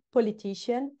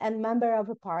politician and member of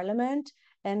parliament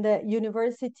and a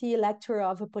university lecturer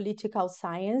of political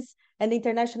science and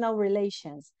international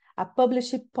relations, a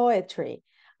published poetry,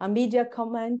 a media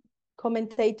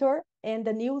commentator, and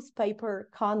a newspaper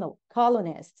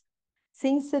columnist.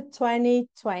 Since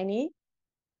 2020,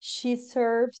 she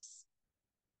serves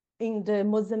in the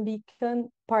Mozambican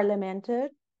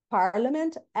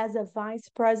parliament as a vice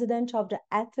president of the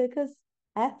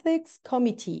Ethics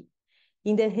Committee.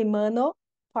 In the Himano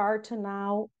part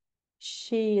now,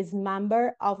 she is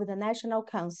member of the National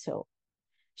Council.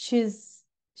 She's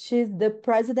the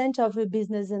president of the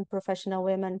Business and Professional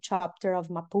Women chapter of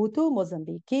Maputo,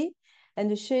 Mozambique,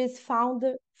 and she is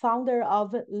founder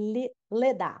of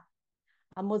LEDA,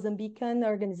 a Mozambican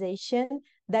organization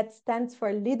that stands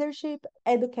for leadership,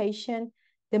 education,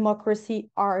 democracy,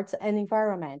 arts, and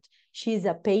environment. She's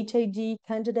a PhD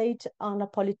candidate on a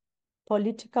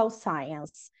political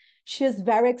science. She is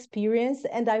very experienced,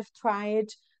 and I've tried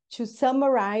to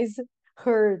summarize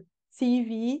her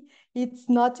CV. It's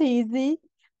not easy,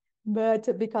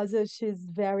 but because she's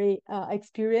very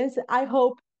experienced, I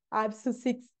hope I've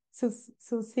succeeded.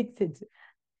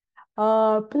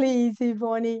 Please,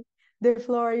 Yvonne, the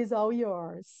floor is all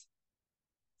yours.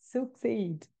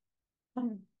 Succeed.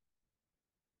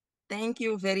 Thank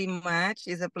you very much.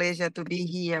 It's a pleasure to be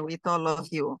here with all of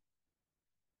you.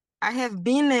 I have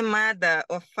been a mother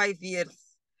of 5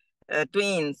 years,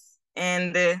 twins,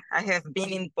 and I have been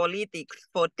in politics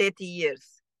for 30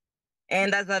 years,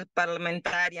 and as a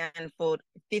parliamentarian for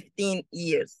 15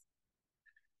 years.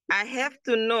 I have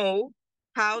to know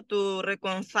how to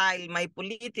reconcile my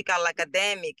political,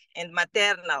 academic, and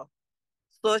maternal,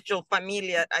 social,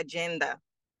 familiar agenda.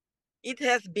 It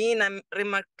has been a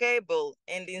remarkable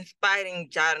and inspiring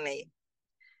journey.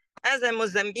 As a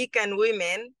Mozambican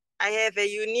woman, I have a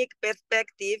unique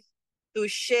perspective to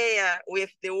share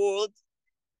with the world,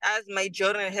 as my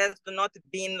journey has not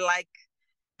been like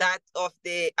that of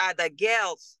the other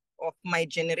girls of my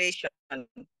generation.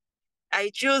 I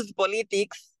choose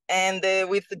politics, and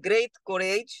with great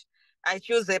courage, I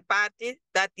choose a party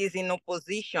that is in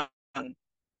opposition.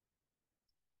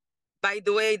 By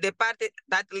the way, the party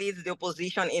that leads the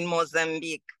opposition in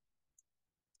Mozambique.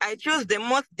 I choose the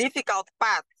most difficult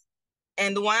path,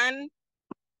 and one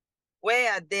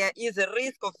where there is a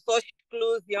risk of social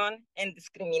exclusion and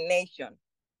discrimination.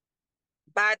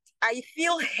 But I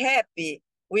feel happy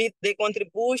with the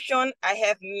contribution I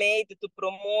have made to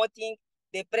promoting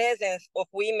the presence of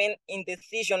women in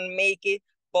decision-making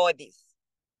bodies.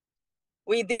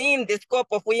 Within the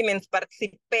scope of women's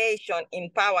participation in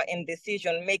power and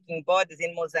decision-making bodies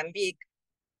in Mozambique,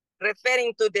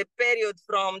 referring to the period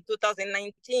from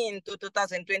 2019 to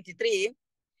 2023,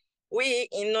 we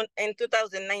in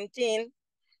 2019,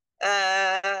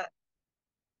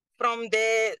 from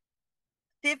the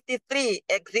 53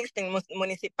 existing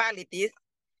municipalities,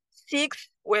 6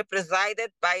 were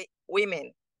presided by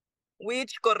women,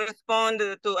 which correspond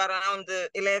to around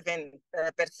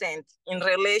 11% in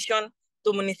relation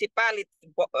to municipality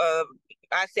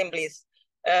assemblies.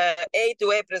 8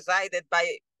 were presided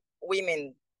by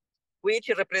women, which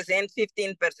represent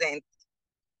 15%,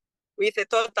 with a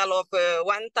total of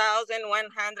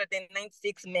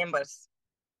 1,196 members,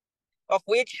 of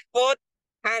which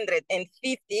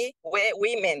 450 were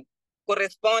women,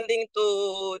 corresponding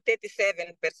to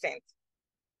 37%.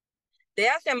 The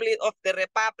Assembly of the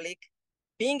Republic,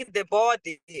 being the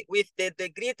body with the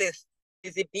greatest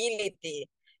visibility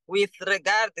with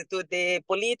regard to the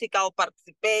political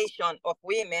participation of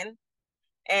women,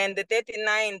 and the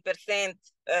 39%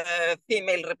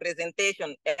 female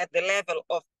representation at the level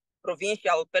of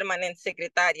provincial permanent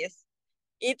secretaries,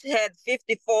 it had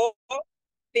 54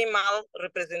 female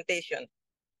representation.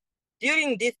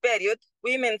 During this period,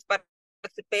 women's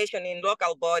participation in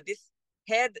local bodies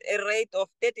had a rate of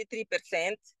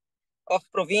 33% of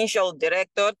provincial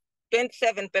directors,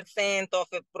 27% of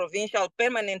provincial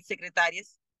permanent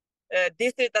secretaries.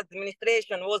 District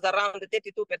administration was around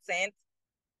 32%.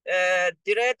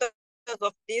 Directors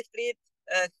of district,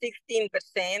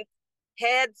 16%.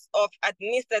 Heads of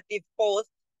administrative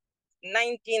posts,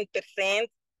 19%.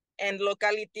 And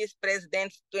localities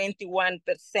presidents,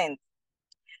 21%.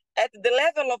 At the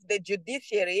level of the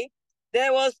judiciary,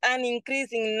 there was an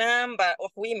increasing number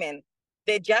of women.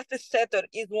 The justice sector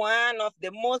is one of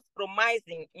the most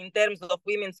promising in terms of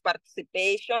women's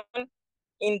participation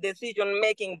in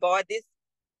decision-making bodies,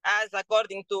 as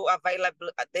according to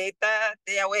available data,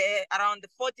 there were around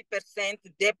 40%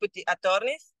 deputy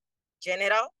attorneys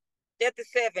general,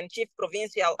 37 chief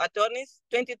provincial attorneys,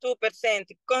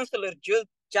 22% consular judge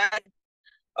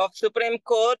of Supreme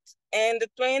Court, and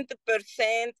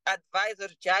 20% advisor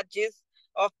judges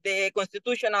of the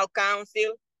Constitutional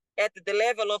Council at the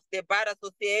level of the Bar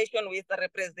Association, with a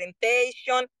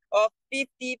representation of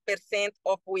 50%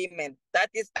 of women. That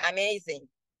is amazing.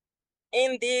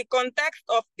 In the context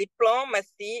of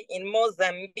diplomacy in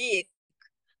Mozambique,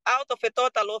 out of a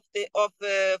total of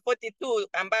 42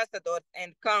 ambassadors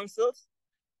and consuls,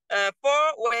 4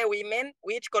 were women,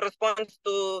 which corresponds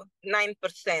to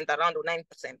 9%, around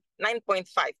 9%,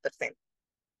 9.5%.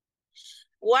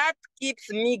 What keeps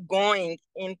me going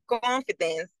in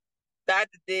confidence that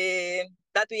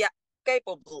we are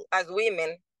capable as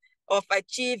women of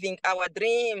achieving our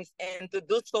dreams, and to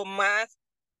do so much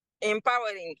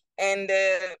empowering and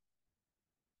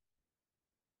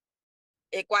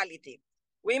equality.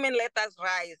 Women, let us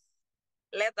rise.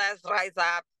 Let us rise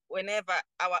up whenever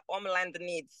our homeland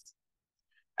needs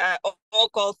all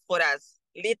calls for us.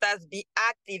 Let us be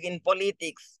active in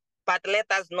politics, but let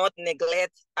us not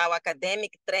neglect our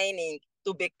academic training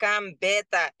to become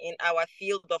better in our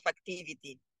field of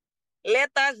activity.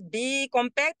 Let us be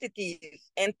competitive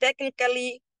and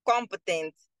technically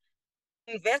competent.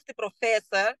 University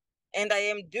professor, and I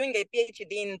am doing a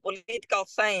PhD in political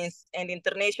science and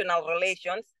international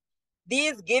relations.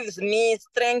 This gives me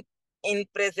strength in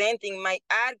presenting my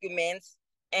arguments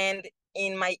and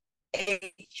in my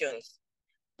actions.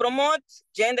 Promote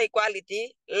gender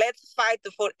equality. Let's fight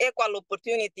for equal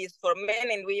opportunities for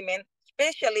men and women,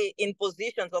 especially in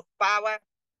positions of power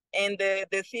and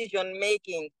decision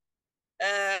making.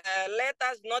 Let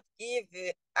us not give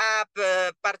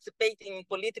up participating in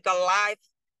political life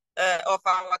of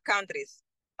our countries.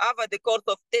 Over the course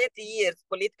of 30 years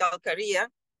political career,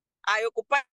 I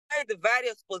occupied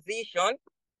various positions,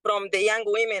 from the young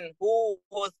women who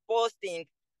was posting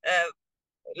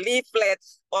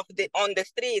leaflets on the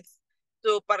streets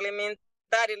to parliamentary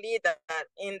leader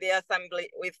in the assembly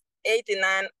with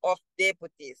 89 of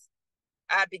deputies.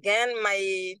 I began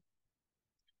my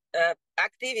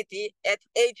activity at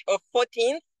age of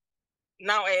 14.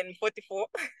 Now I am 44.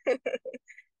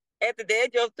 At the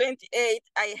age of 28,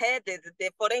 I headed the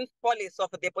foreign policy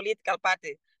of the political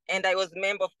party, and I was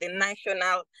member of the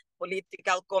National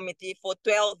Political Committee for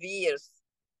 12 years.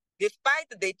 Despite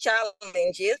the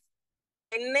challenges,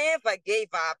 I never gave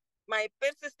up. My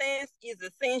persistence is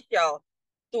essential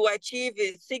to achieve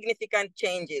significant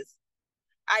changes.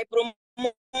 I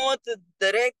promote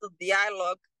direct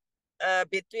dialogue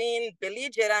between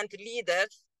belligerent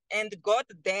leaders and got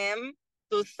them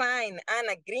to sign an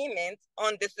agreement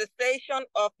on the cessation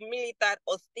of military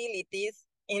hostilities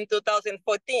in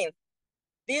 2014.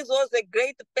 This was a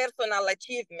great personal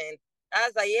achievement,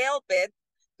 as I helped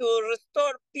to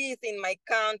restore peace in my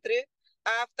country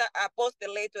after a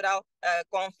post-electoral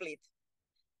conflict.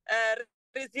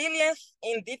 Resilience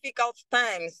in difficult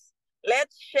times.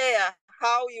 Let's share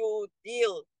how you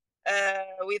deal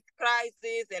with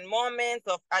crises and moments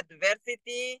of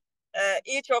adversity.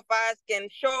 Each of us can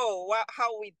show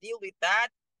how we deal with that.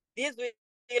 This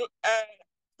will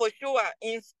for sure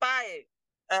inspire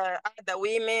other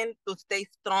women to stay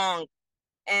strong.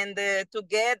 And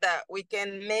together we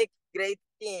can make great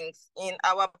things in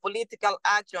our political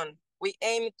action. We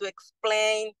aim to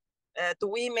explain to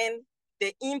women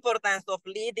the importance of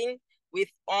leading with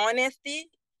honesty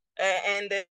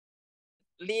and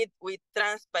lead with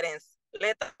transparency.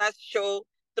 Let us show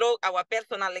through our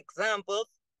personal examples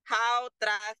how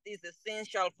trust is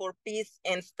essential for peace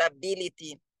and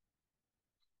stability.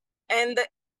 And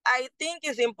I think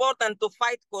it's important to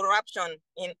fight corruption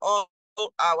in all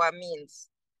our means.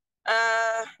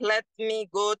 Let me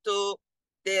go to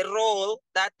the role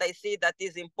that I see that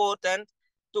is important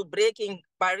to breaking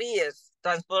barriers,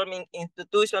 transforming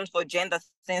institutions for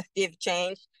gender-sensitive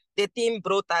change. The team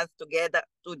brought us together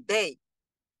today.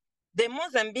 The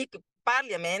Mozambique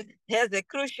Parliament has a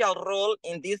crucial role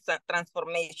in this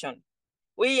transformation.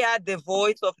 We are the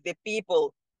voice of the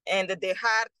people and the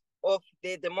heart of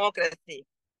the democracy.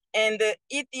 And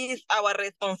it is our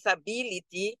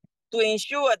responsibility to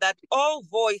ensure that all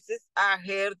voices are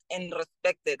heard and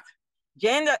respected.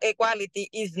 Gender equality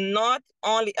is not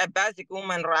only a basic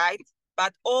human right,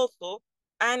 but also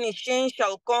an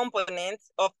essential component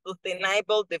of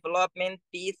sustainable development,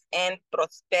 peace, and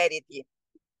prosperity.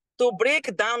 To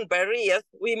break down barriers,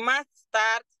 we must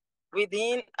start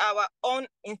within our own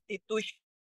institution.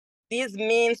 This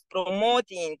means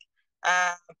promoting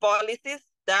policies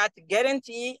that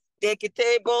guarantee the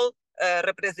equitable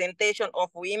representation of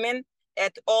women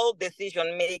at all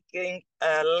decision-making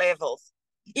levels.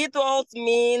 It also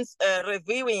means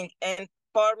reviewing and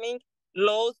forming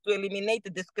laws to eliminate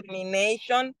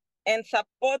discrimination and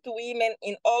support women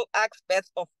in all aspects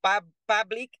of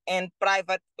public and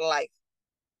private life.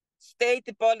 State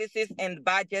policies and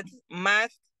budgets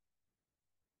must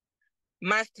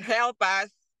help us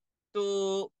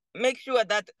to make sure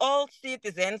that all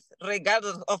citizens,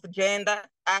 regardless of gender,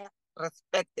 are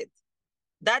respected.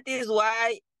 That is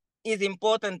why it's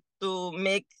important to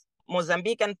make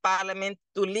Mozambican Parliament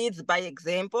to lead by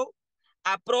example,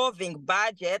 approving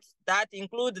budgets that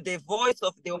include the voice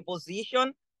of the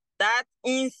opposition, that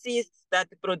insists that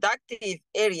productive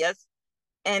areas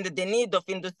and the need of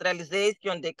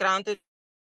industrialization, the country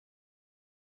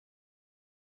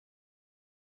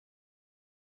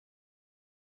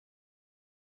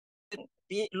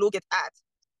be looked at,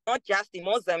 not just in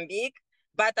Mozambique,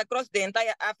 but across the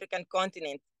entire African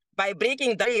continent. By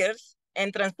breaking barriers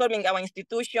and transforming our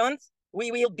institutions,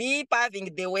 we will be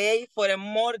paving the way for a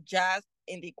more just,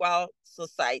 and equal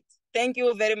society. Thank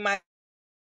you very much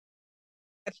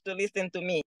to listen to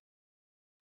me.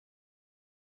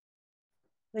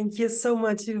 Thank you so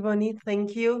much, Ivani.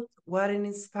 Thank you. What an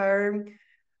inspiring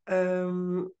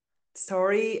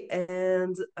story,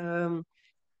 and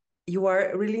you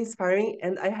are really inspiring.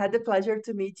 And I had the pleasure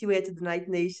to meet you at the United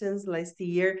Nations last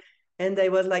year, and I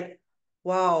was like,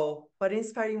 wow, what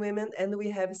inspiring women, and we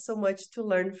have so much to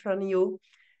learn from you.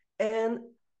 And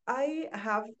I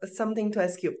have something to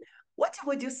ask you. What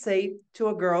would you say to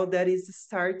a girl that is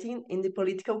starting in the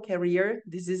political career?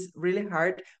 This is really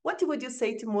hard. What would you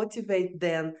say to motivate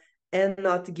them and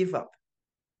not give up?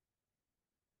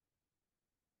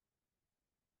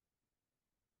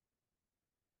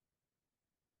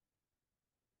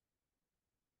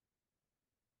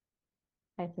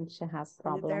 I think she has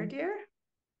Are you there, problem. dear?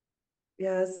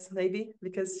 Yes, maybe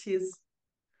because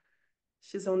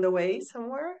she's on the way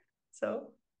somewhere.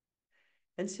 So,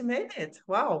 and she made it.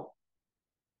 Wow.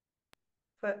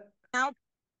 But Now,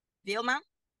 Vilma?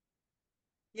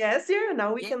 yes, dear,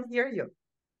 now we Yeah. can hear you.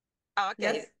 Oh,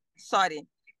 okay, Yes. sorry.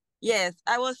 Yes,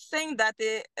 I was saying that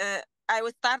I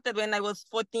was started when I was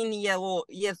 14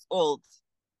 years old.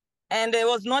 And it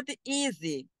was not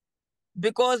easy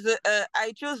because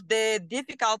I chose the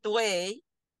difficult way,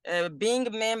 being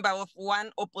a member of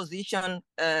one opposition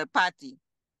party.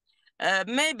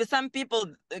 Maybe some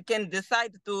people can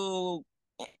decide to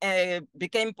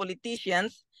become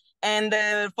politicians, and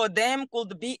for them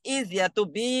could be easier to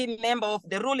be member of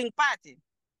the ruling party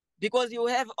because you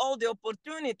have all the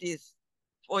opportunities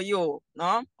for you,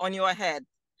 no, on your head.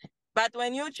 But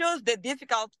when you choose the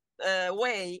difficult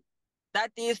way,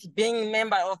 that is being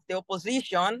member of the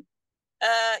opposition,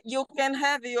 you can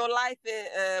have your life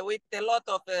with a lot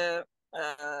of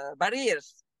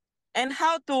barriers. And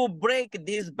how to break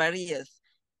these barriers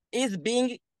is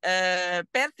being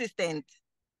persistent.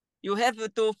 You have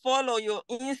to follow your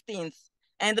instincts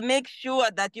and make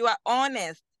sure that you are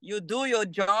honest. You do your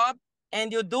job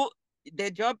and you do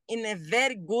the job in a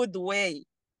very good way,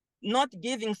 not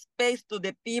giving space to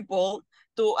the people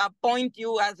to appoint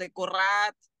you as a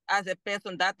corrupt, as a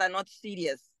person that are not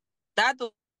serious. That,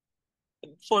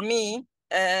 for me,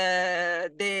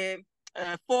 the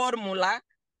formula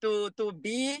to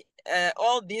be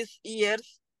all these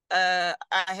years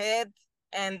ahead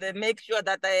and make sure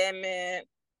that I am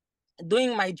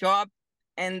doing my job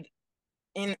and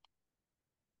in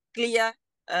clear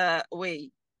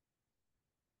way.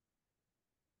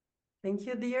 Thank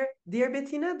you, dear. Dear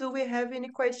Bettina, do we have any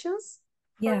questions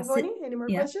for Yeah, Ivoni? Any more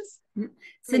questions?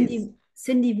 Please.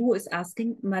 Cindy Wu is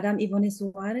asking, Madame Ivone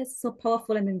Suarez, so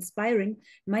powerful and inspiring.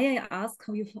 May I ask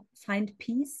how you find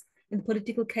peace in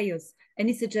political chaos?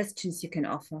 Any suggestions you can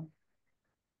offer?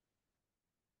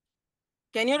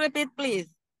 Can you repeat,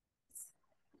 please?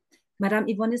 Madame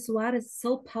Ivone Suarez,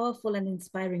 so powerful and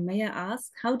inspiring. May I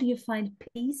ask, how do you find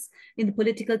peace in the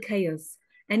political chaos?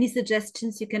 Any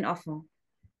suggestions you can offer?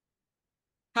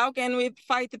 How can we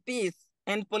fight peace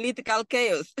and political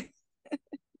chaos?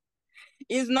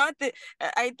 It's not,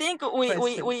 I think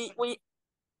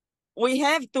we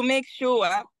have to make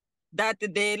sure that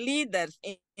the leaders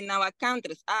in our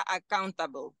countries are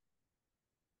accountable.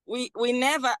 We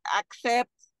never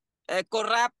accept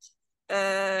corrupt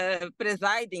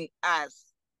presiding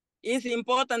us. It's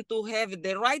important to have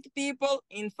the right people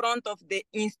in front of the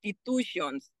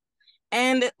institutions.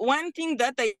 And one thing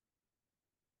that I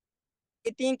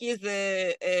think is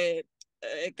a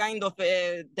kind of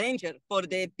a danger for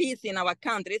the peace in our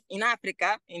countries, in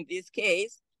Africa, in this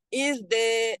case, is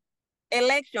the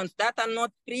elections that are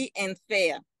not free and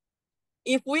fair.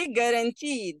 If we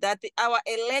guarantee that our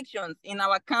elections in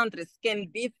our countries can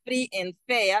be free and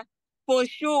fair, for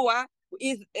sure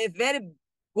is a very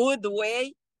good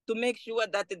way to make sure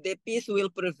that the peace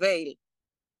will prevail.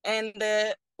 And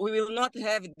we will not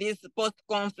have these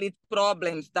post-conflict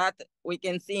problems that we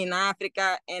can see in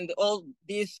Africa and all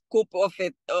this coup of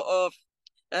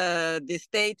the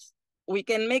states. We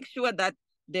can make sure that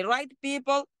the right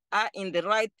people are in the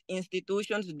right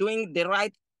institutions doing the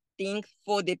right things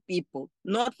for the people,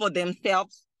 not for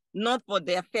themselves, not for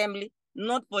their family,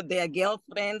 not for their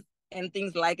girlfriends and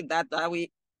things like that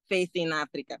we face in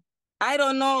Africa. I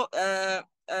don't know,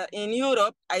 in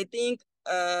Europe, I think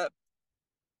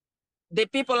the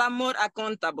people are more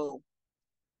accountable.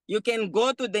 You can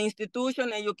go to the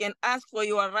institution and you can ask for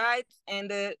your rights and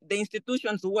the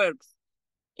institutions works.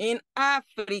 In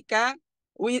Africa,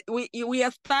 we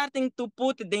are starting to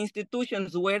put the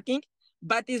institutions working,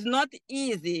 but it's not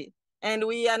easy. And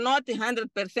we are not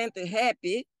 100%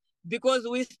 happy because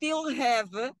we still have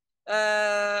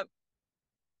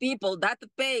people that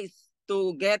pays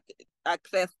to get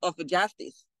access of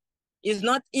justice. It's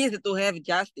not easy to have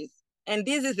justice. And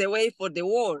this is a way for the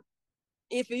world.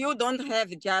 If you don't have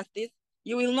justice,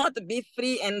 you will not be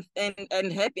free and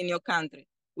happy in your country.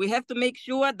 We have to make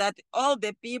sure that all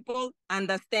the people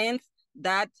understand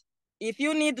that if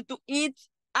you need to eat,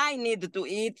 I need to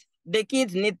eat, the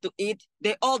kids need to eat,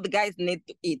 the old guys need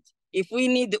to eat. If we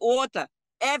need water,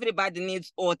 everybody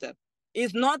needs water.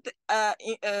 It's not,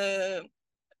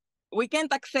 we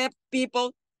can't accept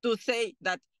people to say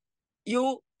that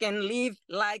you can live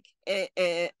like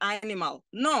an animal.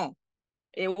 No,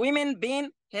 a woman being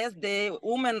has the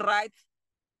woman rights,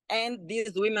 and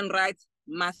these women rights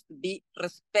must be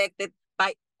respected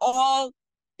by all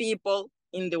people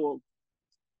in the world.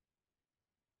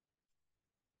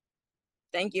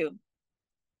 Thank you.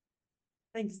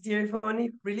 Thanks, dear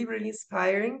Yvonne. Really, really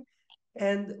inspiring.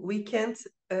 And we can't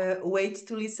wait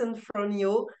to listen from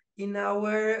you in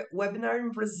our webinar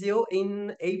in Brazil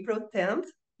in April 10th.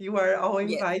 You are all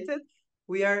invited. Yes.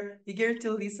 We are eager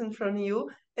to listen from you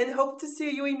and hope to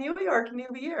see you in New York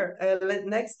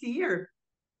next year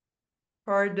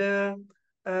for the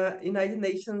United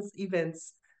Nations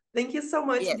events. Thank you so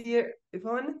much, yes, dear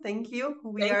Yvonne. Thank you.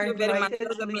 We are delighted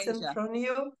to listen from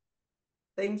you.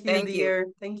 Thank you, dear.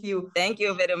 Thank you. Thank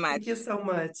you very much. Thank you so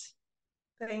much.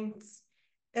 Thanks.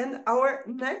 And our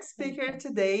next speaker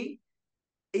today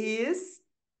is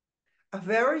a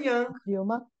very young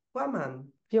Vilma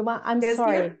woman. Vilma, I'm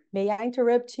sorry. May I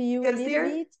interrupt you a little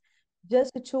bit?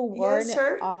 Just to warn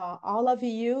all of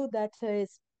you that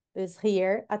is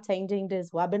here attending this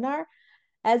webinar.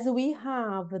 As we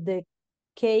have the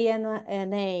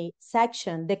Q&A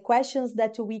section, the questions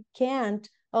that we can't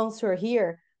answer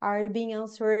here are being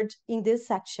answered in this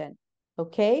section.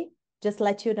 Okay? Just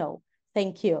let you know.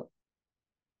 Thank you.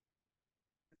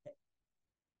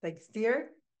 Thanks,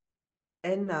 dear.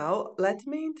 And now let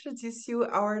me introduce you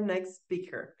our next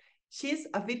speaker. She's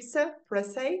Ayutthaya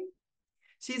Prasad.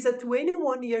 She's a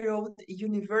 21-year-old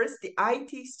university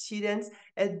IT student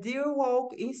at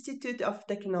Deerwalk Institute of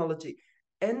Technology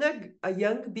and a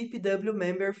young BPW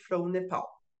member from Nepal.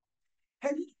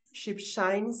 Her leadership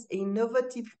shines in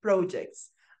innovative projects.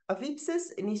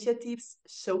 Ayutthaya's initiatives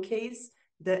showcase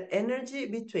the energy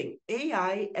between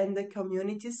AI and the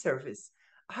community service,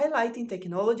 highlighting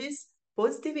technology's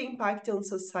positive impact on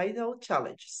societal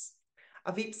challenges.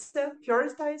 Ayutthaya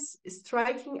prioritizes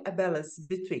striking a balance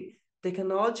between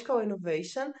technological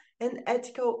innovation and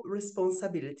ethical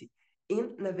responsibility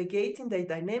in navigating the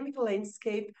dynamic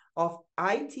landscape of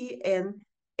IT and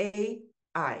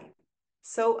AI.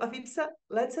 So, Ayutthaya,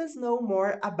 let us know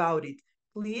more about it.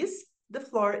 Please, the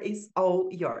floor is all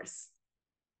yours.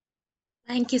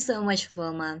 Thank you so much,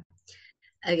 Vilma.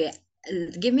 Okay,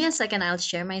 give me a second. I'll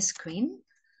share my screen.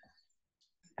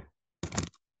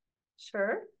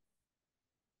 Sure.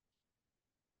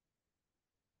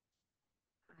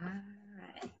 All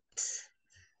right.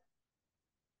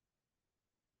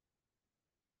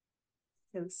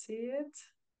 Can see it.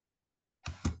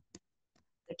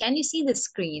 Can you see the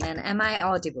screen and am I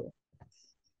audible?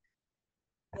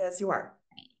 Yes, you are.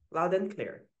 Loud and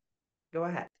clear. Go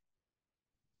ahead.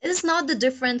 It is not the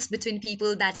difference between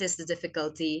people that is the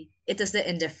difficulty. It is the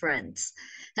indifference.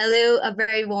 Hello, a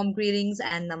very warm greetings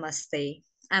and namaste.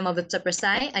 I'm Ayutthaya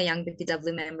Prasad, a young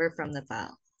BPW member from Nepal.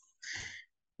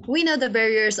 We know the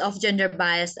barriers of gender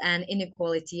bias and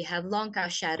inequality have long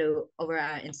cast shadow over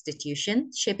our institution,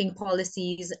 shaping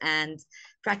policies and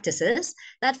practices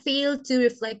that fail to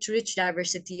reflect rich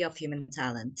diversity of human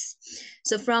talents.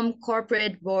 So from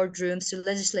corporate boardrooms to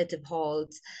legislative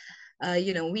halls,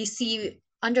 we see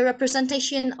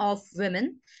underrepresentation of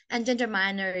women and gender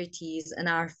minorities in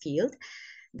our field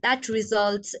that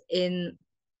results in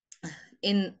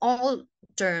all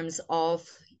terms of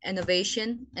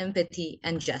innovation, empathy,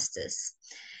 and justice.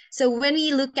 So when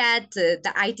we look at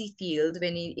the IT field,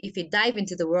 if we dive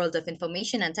into the world of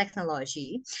information and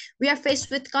technology, we are faced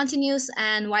with continuous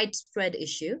and widespread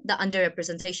issue, the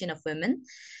underrepresentation of women.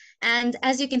 And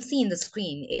as you can see in the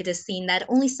screen, it is seen that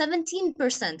only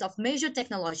 17% of major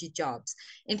technology jobs,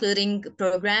 including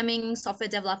programming, software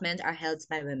development, are held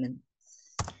by women.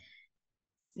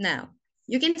 Now,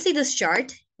 you can see this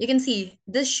chart. You can see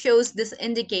this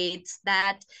indicates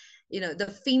that,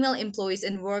 the female employees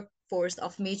in workforce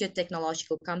of major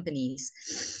technological companies.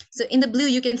 So in the blue,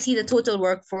 you can see the total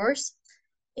workforce.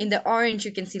 In the orange,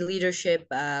 you can see leadership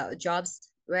jobs,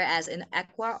 whereas in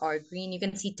aqua or green, you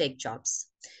can see tech jobs.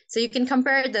 So you can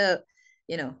compare the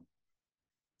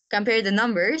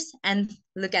numbers and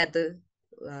look at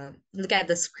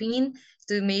the screen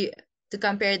to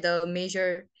compare the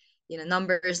major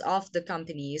numbers of the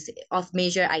companies, of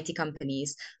major IT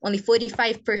companies. Only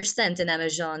 45% in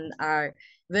Amazon are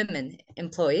women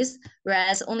employees,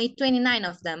 whereas only 29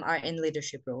 of them are in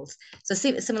leadership roles. So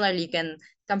similarly, you can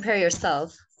compare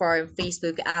yourself for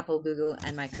Facebook, Apple, Google,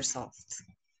 and Microsoft.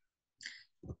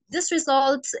 This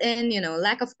results in,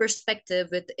 lack of perspective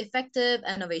with effective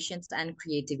innovations and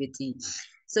creativity.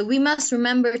 So we must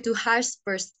remember to hire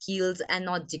for skills and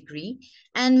not degree.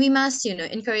 And we must,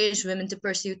 encourage women to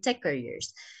pursue tech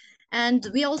careers. And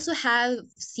we also have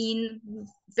seen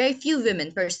very few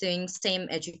women pursuing STEM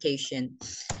education.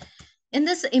 In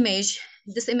this image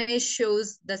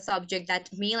shows the subject that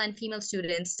male and female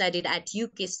students studied at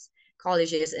UK's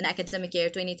colleges in academic year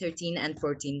 2013 and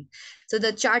 14. So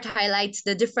the chart highlights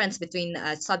the difference between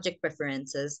subject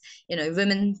preferences.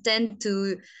 Women tend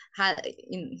to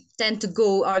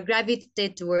go or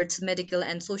gravitate towards medical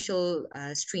and social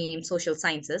social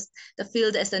sciences, the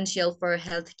field essential for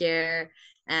healthcare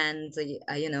and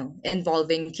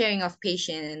involving caring of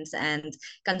patients and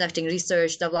conducting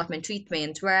research, development,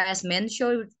 treatment, whereas men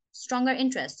show stronger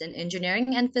interest in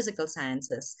engineering and physical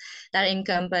sciences that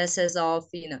encompasses of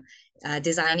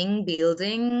designing,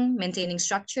 building, maintaining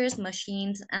structures,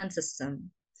 machines, and systems.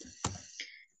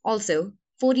 Also,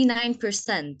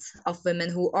 49% of women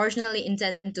who originally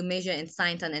intended to major in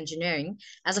science and engineering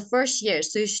as a first year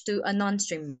switched to a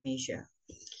non-stream major.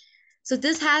 So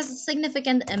this has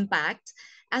significant impact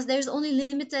as there's only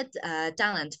limited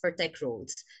talent for tech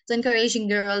roles. So encouraging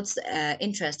girls'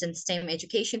 interest in STEM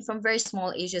education from very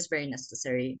small age is very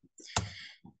necessary.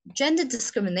 Gender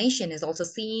discrimination is also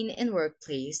seen in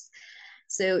workplace.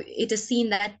 So it is seen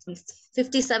that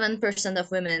 57%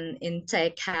 of women in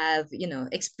tech have,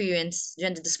 experienced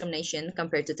gender discrimination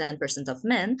compared to 10% of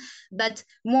men. But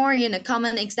more,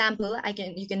 common example,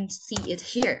 you can see it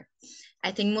here.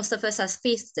 I think most of us have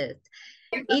faced it.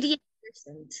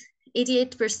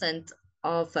 88%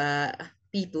 of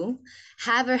people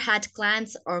have or had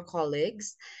clients or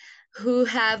colleagues who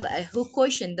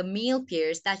question the male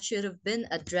peers that should have been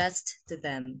addressed to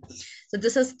them. So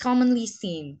this is commonly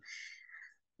seen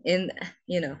in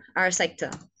our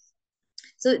sector.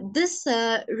 So this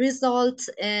results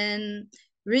in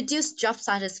reduced job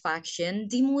satisfaction,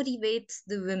 demotivates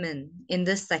the women in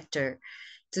this sector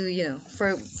to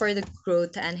for the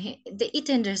growth, and it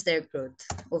hinders their growth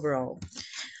overall.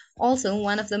 Also,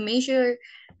 one of the major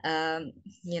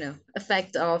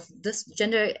effect of this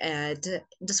gender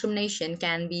discrimination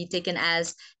can be taken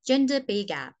as gender pay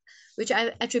gap, which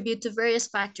I attribute to various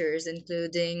factors,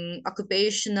 including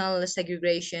occupational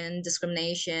segregation,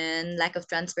 discrimination, lack of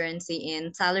transparency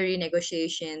in salary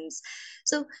negotiations.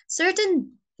 So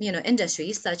certain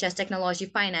industries such as technology,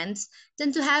 finance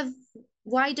tend to have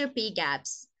wider pay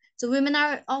gaps. So women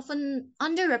are often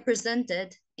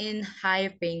underrepresented in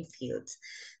higher paying fields.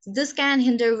 This can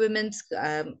hinder women's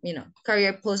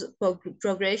career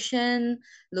progression.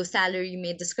 Low salary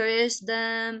may discourage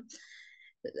them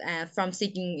from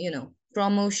seeking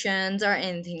promotions or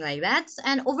anything like that.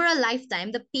 And over a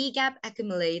lifetime, the pay gap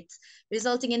accumulates,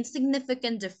 resulting in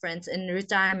significant difference in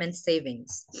retirement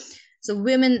savings. So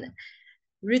women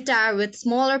retire with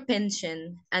smaller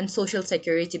pension and social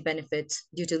security benefits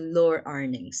due to lower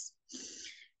earnings.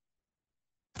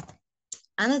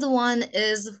 Another one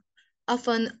is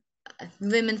often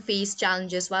women face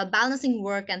challenges while balancing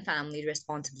work and family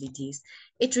responsibilities.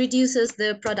 It reduces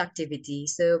the productivity.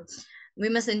 So we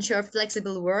must ensure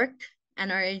flexible work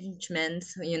and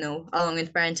arrangements, along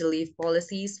with parental leave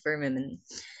policies for women.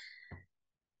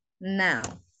 Now,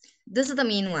 this is the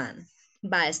main one,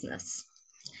 biasness.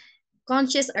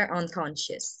 Conscious or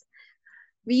unconscious.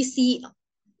 We see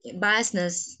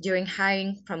biasness during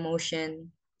hiring,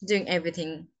 promotion, doing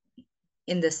everything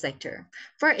in this sector.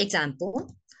 For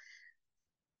example,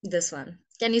 this one.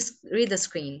 Can you read the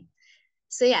screen?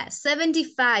 So yeah,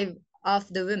 75 of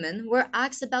the women were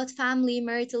asked about family,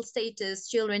 marital status,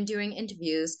 children during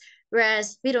interviews,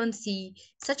 whereas we don't see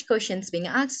such questions being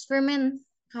asked for men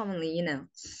commonly,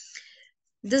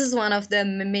 This is one of the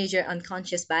major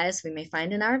unconscious bias we may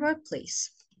find in our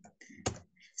workplace.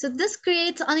 So this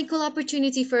creates unequal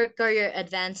opportunity for career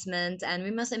advancement, and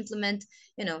we must implement,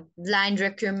 blind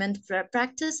recruitment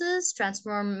practices,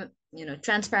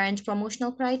 transparent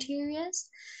promotional criteria.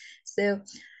 So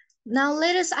now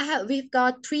we've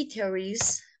got 3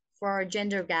 theories for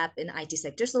gender gap in IT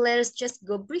sector. So let us just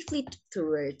go briefly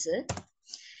towards it.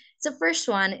 So first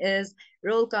one is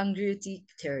role congruity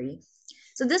theory.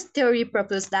 So this theory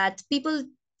proposes that people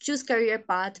choose career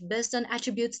path based on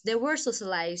attributes they were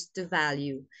socialized to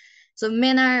value. So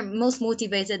men are most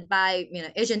motivated by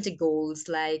agentic goals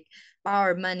like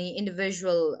power, money,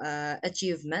 individual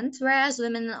achievement, whereas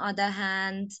women on the other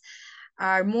hand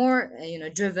are more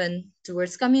driven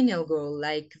towards communal goal,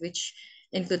 like which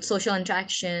include social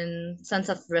interaction, sense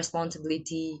of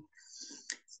responsibility.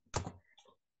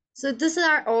 So these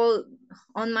are all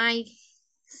on my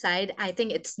side. I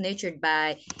think it's nurtured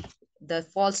by the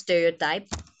false stereotype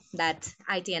that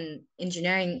IT and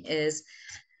engineering is,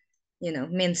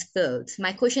 means field.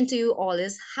 My question to you all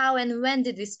is, how and when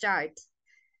did we start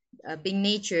being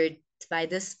nurtured by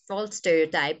this false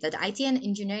stereotype that IT and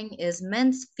engineering is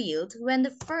men's field when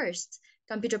the first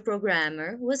computer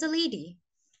programmer was a lady?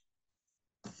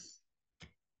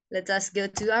 Let us go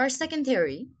to our second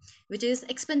theory, which is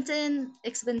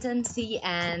expectancy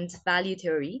and value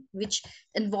theory, which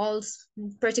involves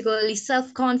particularly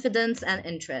self-confidence and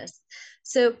interest.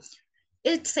 So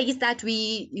it says that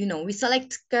we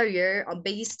select career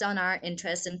based on our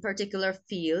interest in particular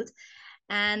field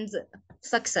and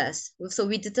success. So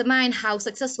we determine how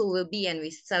successful we'll be, and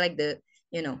we select the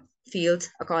field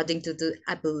according to the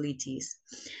abilities.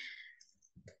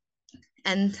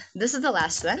 And this is the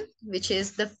last one, which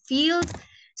is the field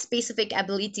specific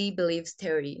ability beliefs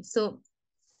theory. So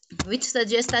which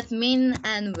suggests that men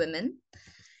and women,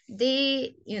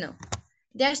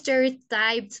 they're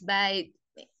stereotyped by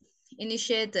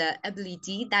initiate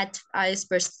ability that is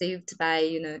perceived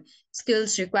by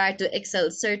skills required to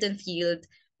excel certain field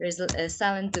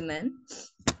silent to men.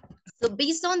 So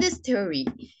based on this theory,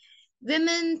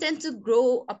 women tend to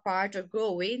grow apart or grow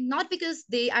away, not because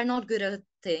they are not good at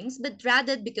things, but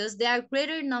rather because there are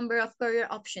greater number of career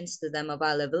options to them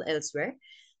available elsewhere,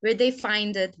 where they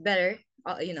find it better,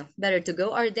 better to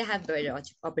go, or they have better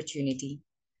opportunity.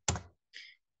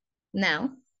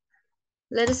 Now,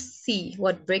 let us see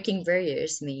what breaking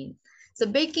barriers mean. So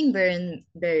breaking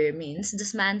barrier means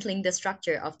dismantling the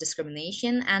structure of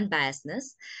discrimination and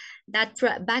biasness that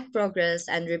back progress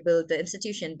and rebuild the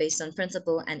institution based on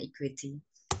principle and equity.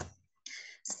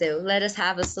 So let us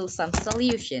have some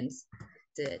solutions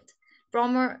to it.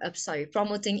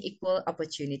 Promoting equal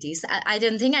opportunities. I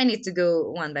don't think I need to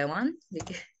go one by one.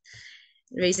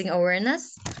 Raising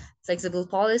awareness, flexible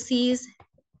policies,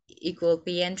 equal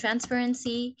pay and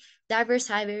transparency, diverse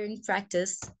hiring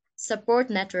practice, support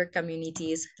network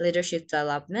communities, leadership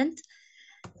development,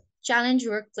 challenge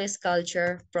workplace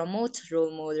culture, promote role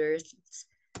models,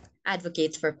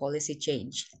 advocate for policy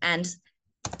change. And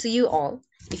to you all,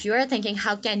 if you are thinking,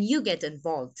 how can you get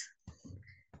involved?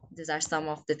 These are some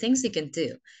of the things you can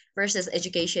do. Versus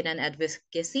education and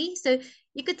advocacy. So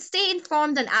you could stay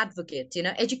informed and advocate,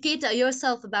 educate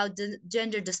yourself about the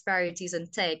gender disparities in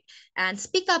tech and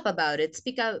speak up about it.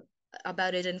 Speak out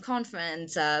about it in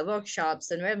conference,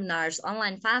 workshops and webinars,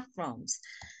 online platforms.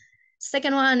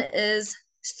 Second one is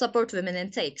support women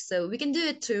in tech. So we can do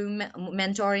it through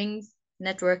mentoring,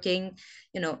 networking,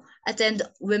 attend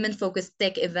women-focused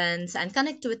tech events and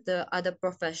connect with the other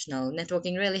professional.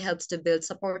 Networking really helps to build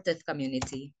supportive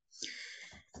community.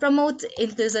 Promote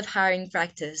inclusive hiring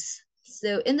practice.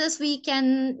 So in this, we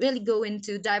can really go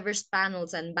into diverse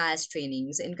panels and bias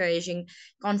trainings, encouraging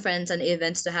conference and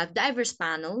events to have diverse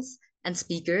panels and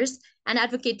speakers, and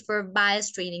advocate for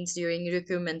bias trainings during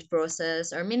recruitment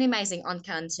process or minimizing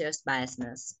unconscious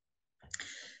biasness.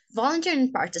 Volunteer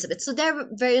and participate. So there are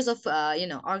various of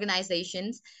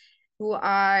organizations who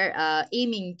are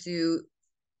aiming to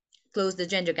close the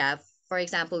gender gap. For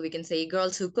example, we can say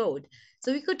Girls Who Code.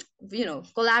 So we could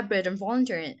collaborate and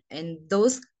volunteer in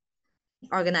those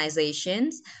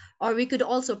organizations, or we could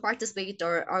also participate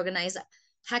or organize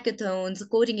hackathons,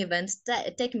 coding events,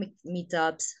 tech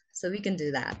meetups. So we can do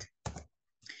that.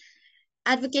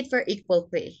 Advocate for equal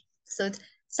pay. So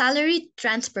salary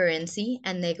transparency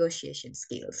and negotiation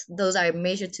skills. Those are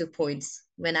major 2 points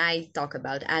when I talk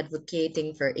about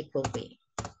advocating for equal pay.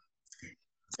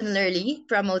 Similarly,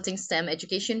 promoting STEM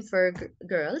education for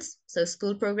girls. So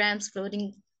school programs,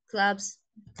 clothing clubs,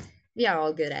 we are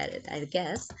all good at it, I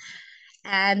guess.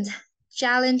 And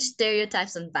challenge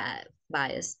stereotypes and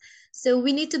bias. So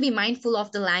we need to be mindful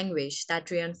of the language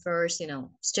that reinforce,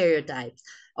 stereotypes.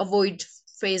 Avoid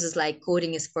phrases like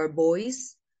coding is for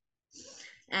boys.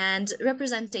 And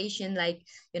representation, like,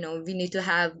 we need to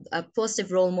have a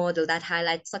positive role model that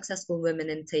highlights successful women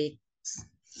in tech.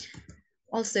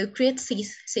 Also, create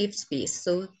safe space.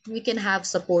 So we can have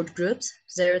support groups,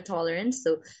 zero tolerance.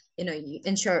 So, you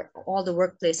ensure all the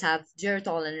workplace have zero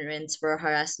tolerance for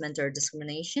harassment or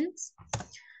discriminations.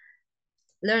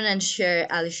 Learn and share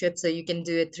allyship. So you can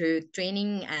do it through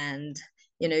training and,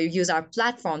 use our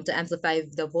platform to amplify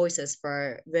the voices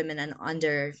for women and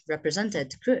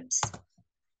underrepresented groups.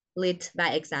 Lead by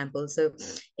example. So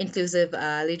inclusive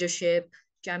leadership,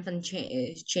 champion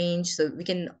change. So we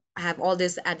can have all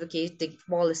these advocating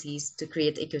policies to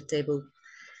create equitable,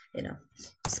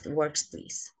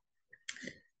 workplace.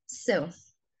 So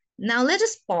now let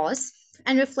us pause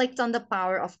and reflect on the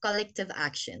power of collective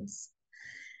actions.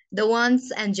 The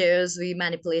ones and zeros we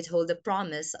manipulate hold the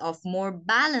promise of more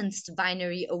balanced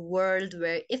binary, a world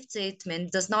where if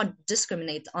statement does not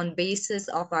discriminate on basis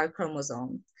of our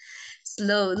chromosome.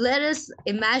 So let us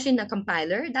imagine a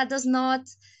compiler that does not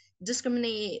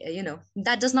discriminate,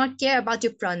 that does not care about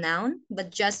your pronoun,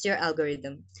 but just your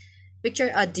algorithm.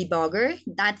 Picture a debugger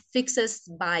that fixes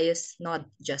bias, not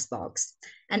just bugs.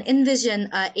 And envision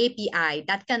an API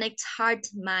that connects heart,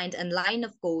 mind, and line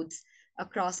of codes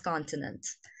across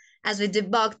continents. As we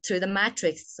debug through the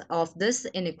matrix of this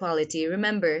inequality,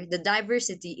 remember the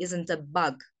diversity isn't a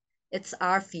bug, it's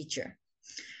our feature.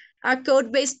 Our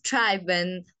code base thrive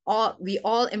when we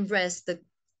all embrace the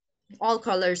all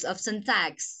colors of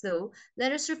syntax. So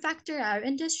let us refactor our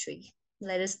industry.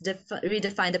 Let us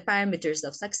redefine the parameters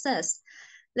of success.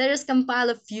 Let us compile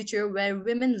a future where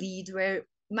women lead, where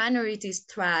minorities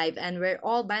thrive, and where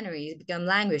all binaries become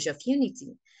language of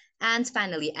unity. And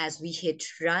finally, as we hit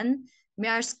run, may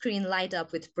our screen light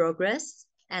up with progress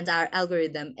and our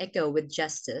algorithm echo with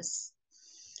justice.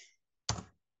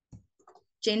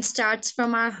 Change starts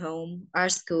from our home, our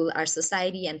school, our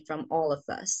society, and from all of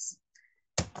us.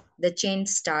 The change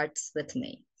starts with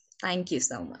me. Thank you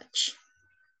so much.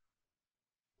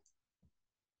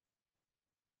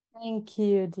 Thank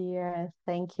you, dear.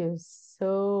 Thank you.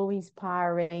 So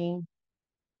inspiring.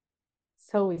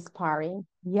 So inspiring.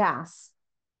 Yes.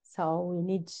 So we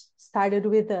need started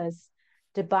with us.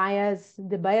 The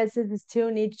biases still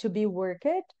need to be worked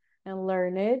and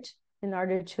learned in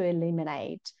order to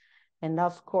eliminate. And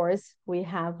of course, we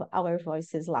have our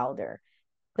voices louder.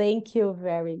 Thank you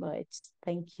very much.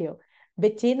 Thank you.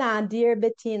 Bettina, dear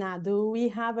Bettina, do we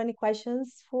have any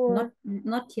questions for?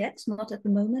 Not yet, not at the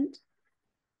moment.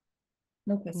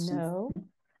 No questions. No.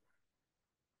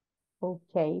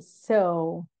 Okay,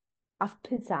 so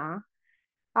after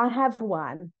I have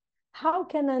one. How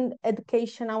can an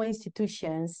educational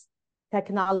institutions,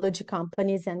 technology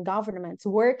companies, and governments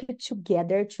work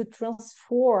together to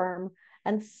transform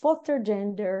and foster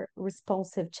gender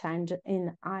responsive change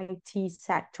in IT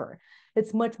sector?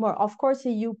 It's much more. Of course,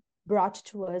 you brought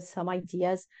to us some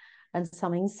ideas and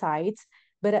some insights,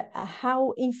 but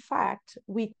how, in fact,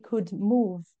 we could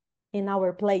move in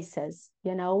our places,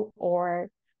 or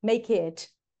make it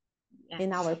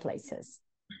in our places.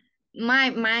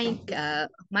 My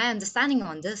understanding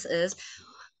on this is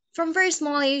from very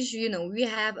small age, we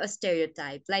have a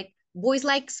stereotype like boys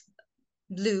like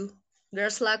blue,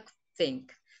 girls like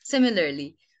pink.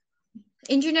 Similarly,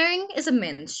 engineering is a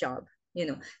men's job.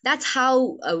 That's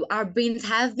how our brains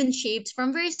have been shaped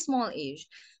from very small age.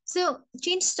 So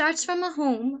change starts from a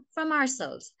home, from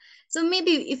ourselves. So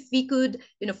maybe if we could,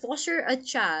 foster a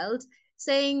child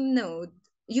saying, no,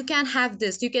 you can't have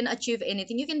this, you can achieve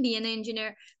anything, you can be an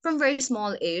engineer from very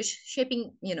small age,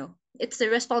 shaping, it's the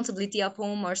responsibility of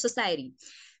home or society.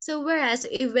 So whereas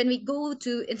when we go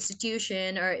to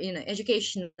institution or,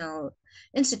 educational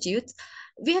institutes,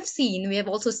 we have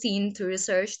also seen through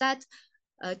research that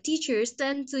teachers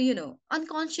tend to,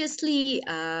 unconsciously,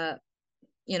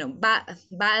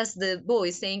 bias the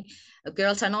boys, saying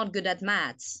girls are not good at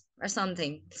maths or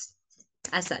something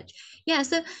as such. Yeah,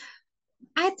 so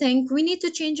I think we need to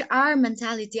change our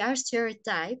mentality, our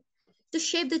stereotype, to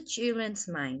shape the children's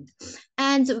mind.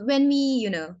 And when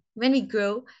we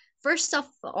grow, first of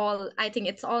all, I think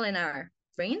it's all in our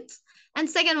brains. And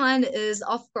second one is,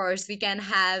 of course, we can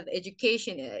have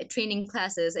education, training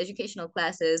classes, educational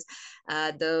classes,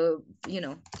 the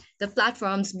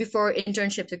platforms before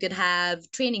internships. We could have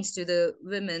trainings to the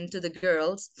women, to the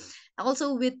girls.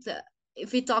 Also,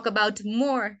 if we talk about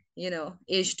more,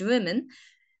 aged women,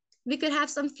 we could have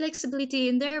some flexibility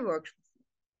in their work,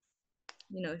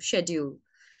 schedule.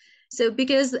 So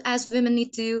because as women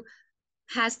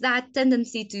has that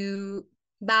tendency to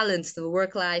balance the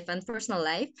work life and personal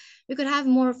life, we could have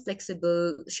more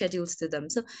flexible schedules to them.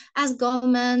 So as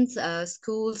governments,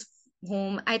 schools,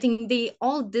 home, I think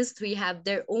these three have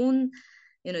their own,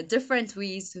 different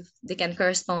ways they can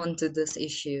correspond to these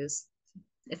issues.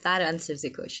 If that answers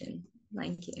the question.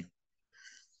 Thank you.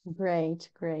 Great.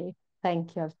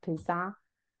 Thank you, Pisa.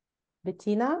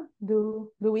 Bettina,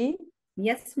 do we?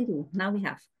 Yes, we do. Now we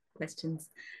have questions.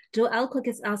 Joe Alcock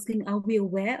is asking, are we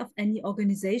aware of any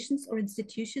organizations or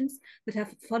institutions that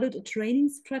have followed a training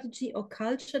strategy or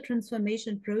culture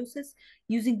transformation process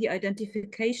using the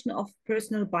identification of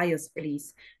personal bias,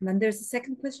 please? And then there's a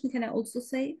second question, can I also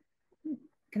say?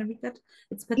 Can I read that?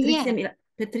 It's Patrizia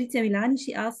Milani.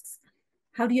 She asks,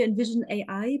 how do you envision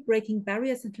AI breaking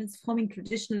barriers and transforming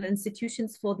traditional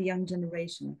institutions for the young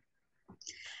generation?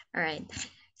 All right.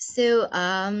 So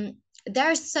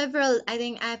there are several, I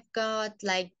think I've got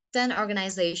like 10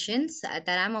 organizations that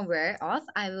I'm aware of.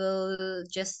 I will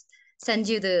just send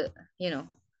you the,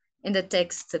 in the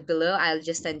text below, I'll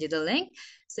just send you the link.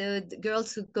 So the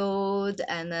Girls Who Code,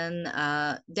 and then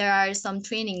there are some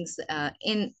trainings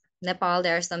in Nepal.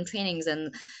 There are some trainings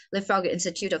in Leapfrog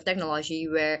Institute of Technology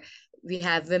where we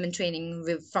have women training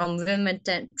from women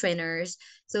trainers.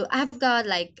 So I've got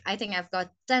I think I've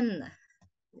got 10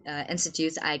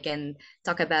 institutes I can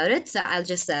talk about it. So I'll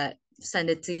just send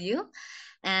it to you.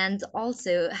 And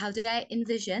also, how did I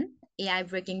envision AI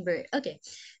breaking barriers? Okay,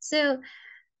 so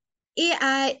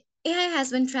AI has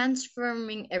been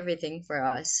transforming everything for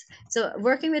us. So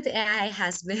working with AI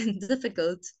has been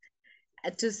difficult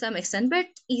to some extent, but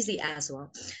easy as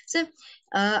well. So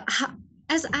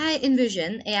as I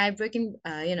envision AI breaking,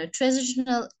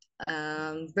 traditional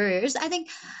barriers, I think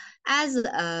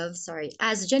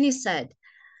as Jenny said,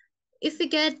 if we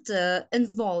get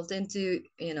involved into,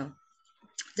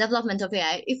 development of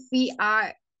AI, if we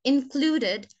are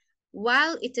included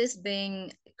while it is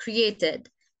being created,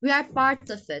 we are part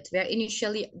of it. We are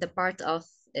initially the part of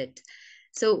it.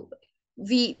 So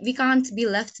we can't be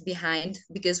left behind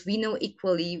because we know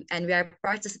equally and we are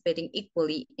participating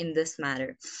equally in this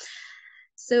matter.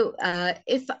 So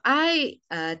if I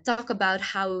talk about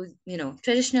how,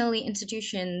 traditionally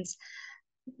institutions,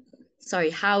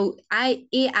 how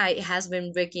AI has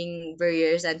been breaking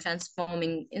barriers and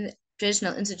transforming in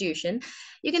traditional institution,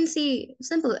 you can see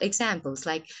simple examples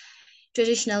like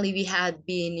traditionally we had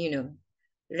been,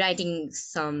 writing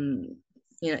some,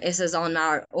 essays on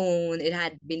our own. It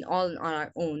had been all on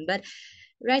our own, but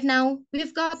right now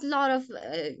we've got a lot of,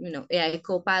 AI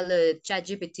Copilot,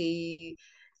 ChatGPT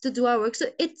to do our work. So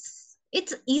it's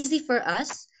easy for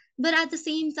us, but at the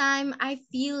same time, I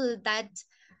feel that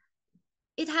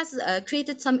it has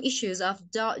created some issues of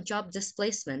job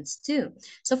displacements too.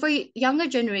 So for younger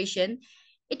generation,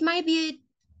 it might be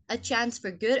a chance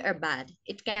for good or bad.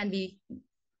 It can be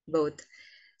both.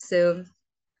 So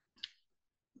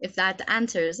if that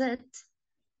answers it.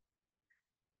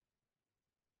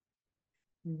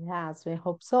 Yes, we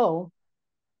hope so.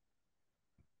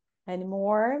 Any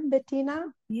more, Bettina?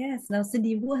 Yes, now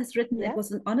Cindy Wu has written, Yes. It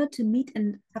was an honor to meet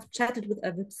and have chatted with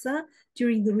Ayutthaya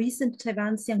during the recent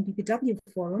Taiwan's Young BPW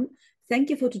Forum. Thank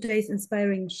you for today's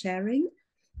inspiring sharing.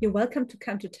 You're welcome to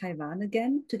come to Taiwan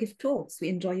again to give talks. We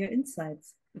enjoy your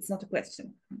insights. It's not a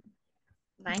question.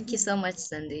 Thank you so much,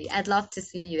 Cindy. I'd love to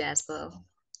see you as well.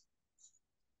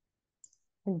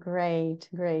 Great,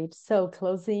 great. So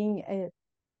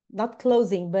not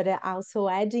closing, but also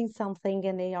adding something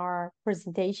in our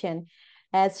presentation,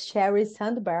 as Sherry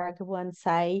Sandberg one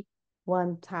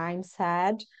time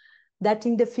said, that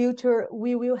in the future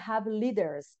we will have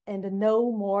leaders and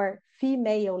no more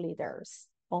female leaders,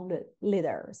 only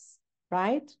leaders,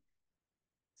 right?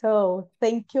 So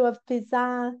thank you,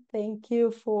 Afisa. Thank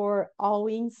you for all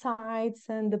insights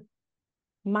and the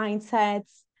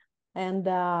mindsets and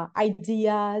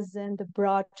ideas, and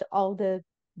brought all the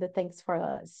things for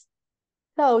us.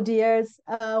 So, dears,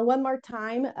 one more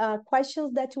time,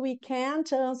 questions that we can't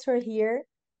answer here,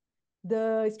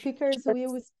 the speakers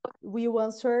will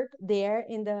answer there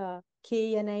in the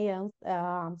Q&A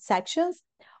sections,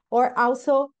 or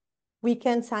also we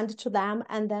can send to them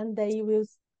and then they will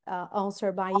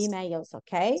answer by emails,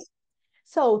 okay?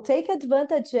 So take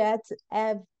advantage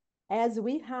as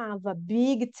we have a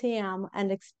big team,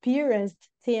 an experienced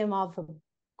team of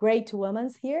great women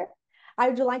here. I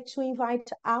would like to invite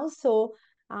also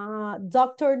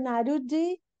Dr.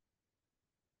 Narudi.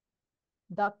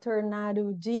 Dr.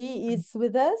 Narudi is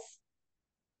with us.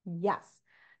 Yes.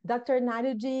 Dr.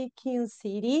 Narudi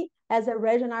Kinsiri as a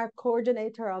regional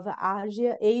coordinator of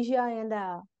Asia and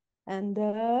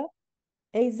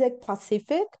Asia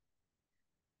Pacific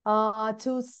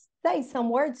to say some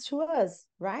words to us,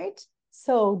 right?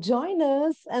 So join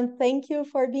us and thank you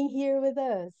for being here with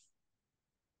us.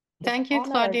 Thank you,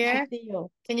 Claudia.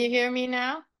 Can you hear me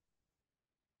now?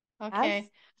 Okay.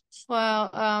 Yes. Well,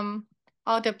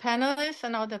 all the panelists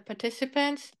and all the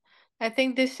participants, I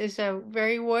think this is a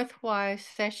very worthwhile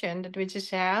session that we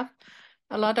just have.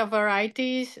 A lot of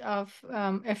varieties of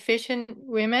efficient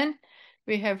women.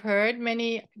 We have heard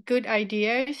many good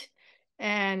ideas,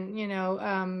 and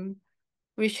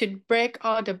we should break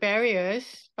all the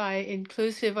barriers by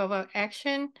inclusive of our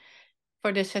action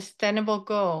for the sustainable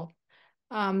goal.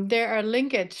 There are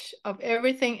linkage of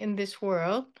everything in this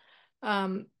world.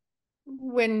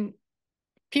 When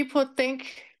people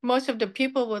think, most of the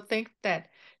people will think that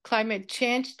climate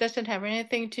change doesn't have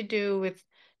anything to do with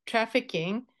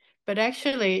trafficking, but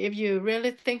actually, if you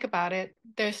really think about it,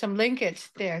 there's some linkage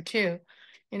there too.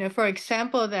 For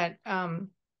example, that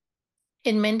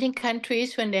in many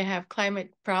countries, when they have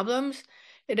climate problems,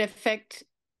 it affects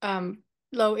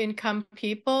low-income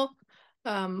people.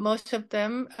 Most of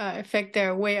them affect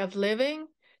their way of living,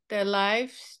 their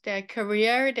lives, their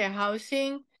career, their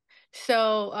housing.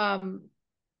 So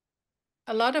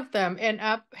a lot of them end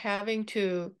up having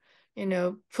to,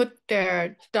 put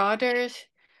their daughters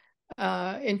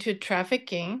into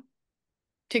trafficking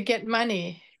to get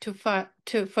money for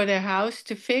their house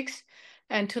to fix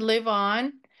and to live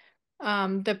on.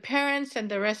 The parents and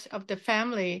the rest of the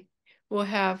family will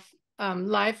have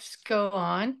lives go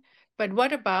on. But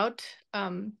what about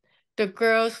the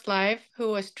girl's life who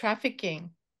was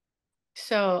trafficking?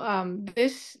 So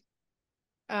this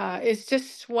is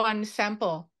just one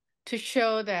sample to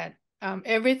show that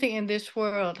everything in this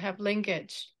world have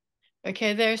linkage.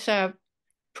 Okay, there's a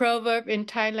proverb in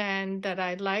Thailand that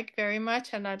I like very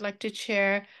much, and I'd like to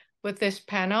share with this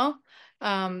panel.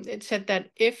 It said that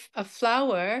if a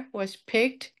flower was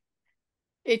picked,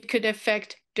 it could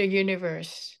affect the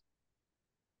universe.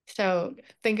 So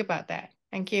think about that.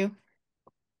 Thank you.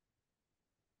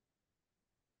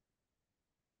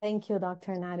 Thank you,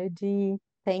 Dr. Naruji.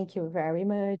 Thank you very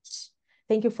much.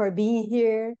 Thank you for being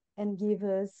here and give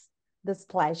us this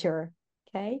pleasure.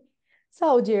 Okay.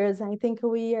 So, dears, I think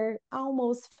we are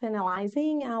almost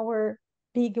finalizing our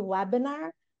big webinar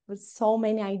with so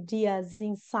many ideas,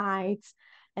 insights,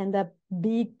 and a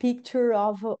big picture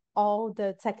of all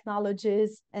the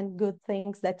technologies and good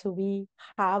things that we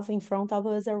have in front of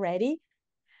us already.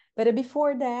 But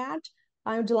before that,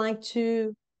 I would like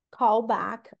to call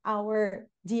back our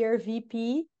dear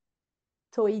VP,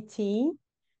 Toyting,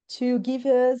 to give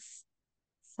us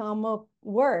some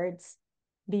words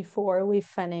before we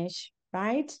finish,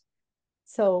 right?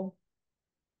 So,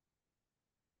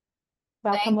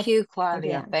 welcome. Thank you,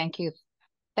 Claudia. Again. Thank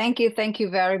you. Thank you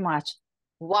very much.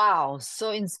 Wow,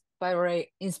 so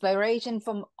inspiration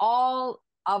from all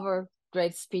our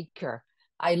great speaker.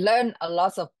 I learned a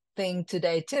lot of things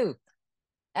today too.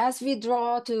 As we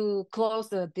draw to close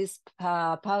this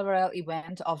parallel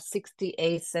event of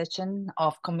 68th session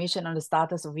of Commission on the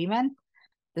Status of Women,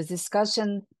 the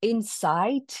discussion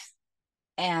insight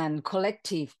and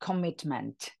collective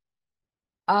commitment.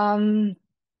 Throughout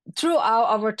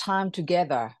our time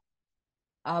together,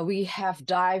 we have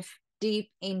dived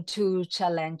deep into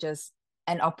challenges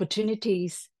and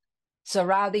opportunities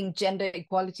surrounding gender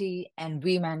equality and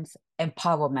women's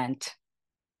empowerment.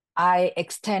 I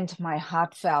extend my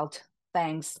heartfelt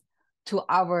thanks to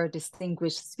our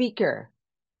distinguished speaker.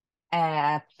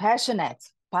 Passionate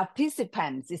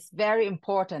participants is very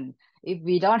important. If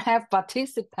we don't have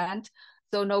participants,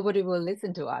 so nobody will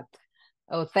listen to us.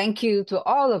 Oh, thank you to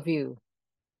all of you.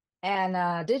 And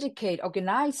dedicate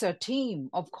organizer team,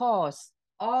 of course,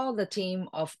 all the team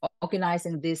of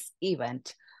organizing this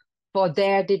event for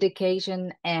their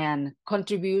dedication and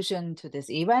contribution to this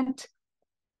event.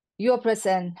 Your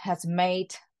presence has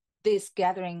made this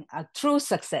gathering a true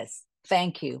success.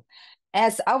 Thank you.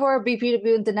 As our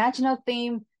BPW International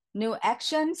theme, New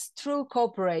Actions Through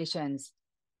Cooperations,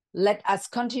 let us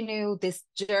continue this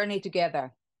journey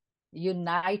together.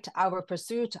 Unite our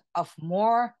pursuit of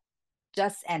more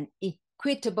just an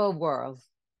equitable world.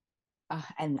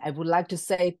 And I would like to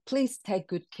say, please take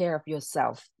good care of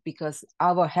yourself because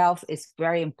our health is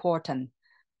very important.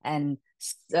 And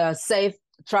safe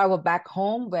travel back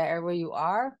home wherever you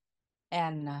are.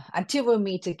 And until we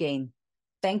meet again,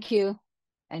 thank you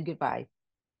and goodbye.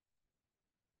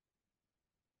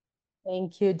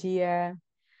 Thank you, dear.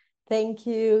 Thank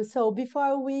you. So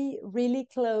before we really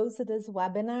close this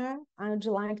webinar, I would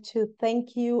like to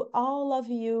thank you, all of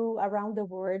you around the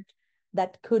world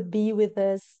that could be with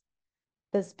us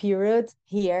this period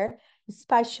here,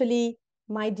 especially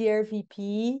my dear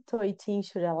VP, Toyting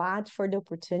Chularat, for the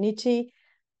opportunity.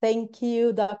 Thank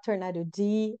you, Dr.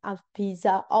 Narudi,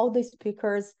 Alpisa, all the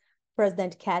speakers,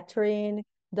 President Catherine,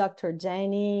 Dr.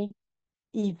 Jenny,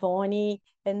 Yvonne,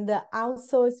 and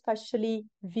also especially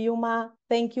Vilma.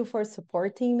 Thank you for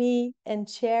supporting me and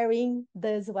sharing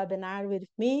this webinar with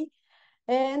me.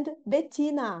 And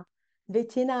Bettina,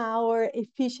 our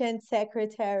efficient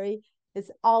secretary, is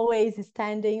always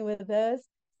standing with us.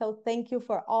 So thank you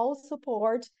for all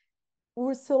support.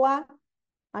 Ursula,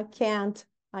 I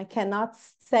cannot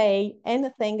say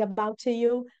anything about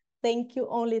you. Thank you,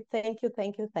 only thank you,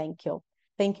 thank you, thank you.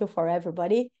 Thank you for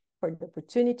everybody for the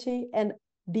opportunity and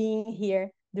being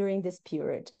here during this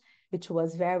period, which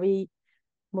was very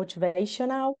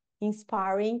motivational,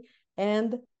 inspiring,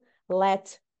 and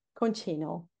let's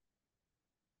continue.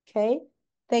 Okay,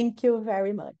 thank you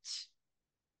very much.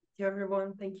 Thank you,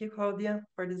 everyone. Thank you, Claudia,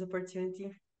 for this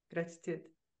opportunity. Gratitude.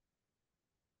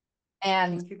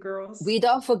 And thank you, girls. we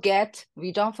don't forget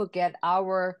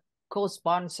our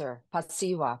co-sponsor,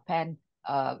 PPSEAWA,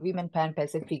 Women Pan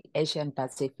Pacific, Asian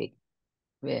Pacific.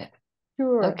 Yeah.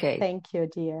 Sure. Okay. Thank you,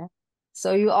 dear.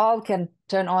 So you all can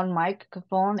turn on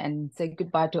microphone and say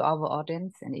goodbye to our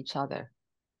audience and each other.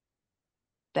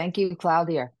 Thank you,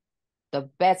 Claudia, the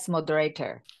best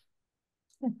moderator.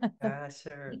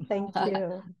 Sure. Thank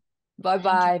you.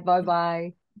 Bye-bye.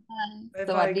 Bye-bye. Bye-bye,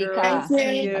 สวัสดีค่ะ girls.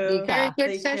 Thank See you.สวัสดี you.ค่ะ Very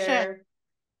good Take session. care.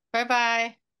 Bye-bye.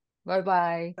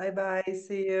 Bye-bye. Bye-bye.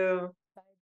 See you.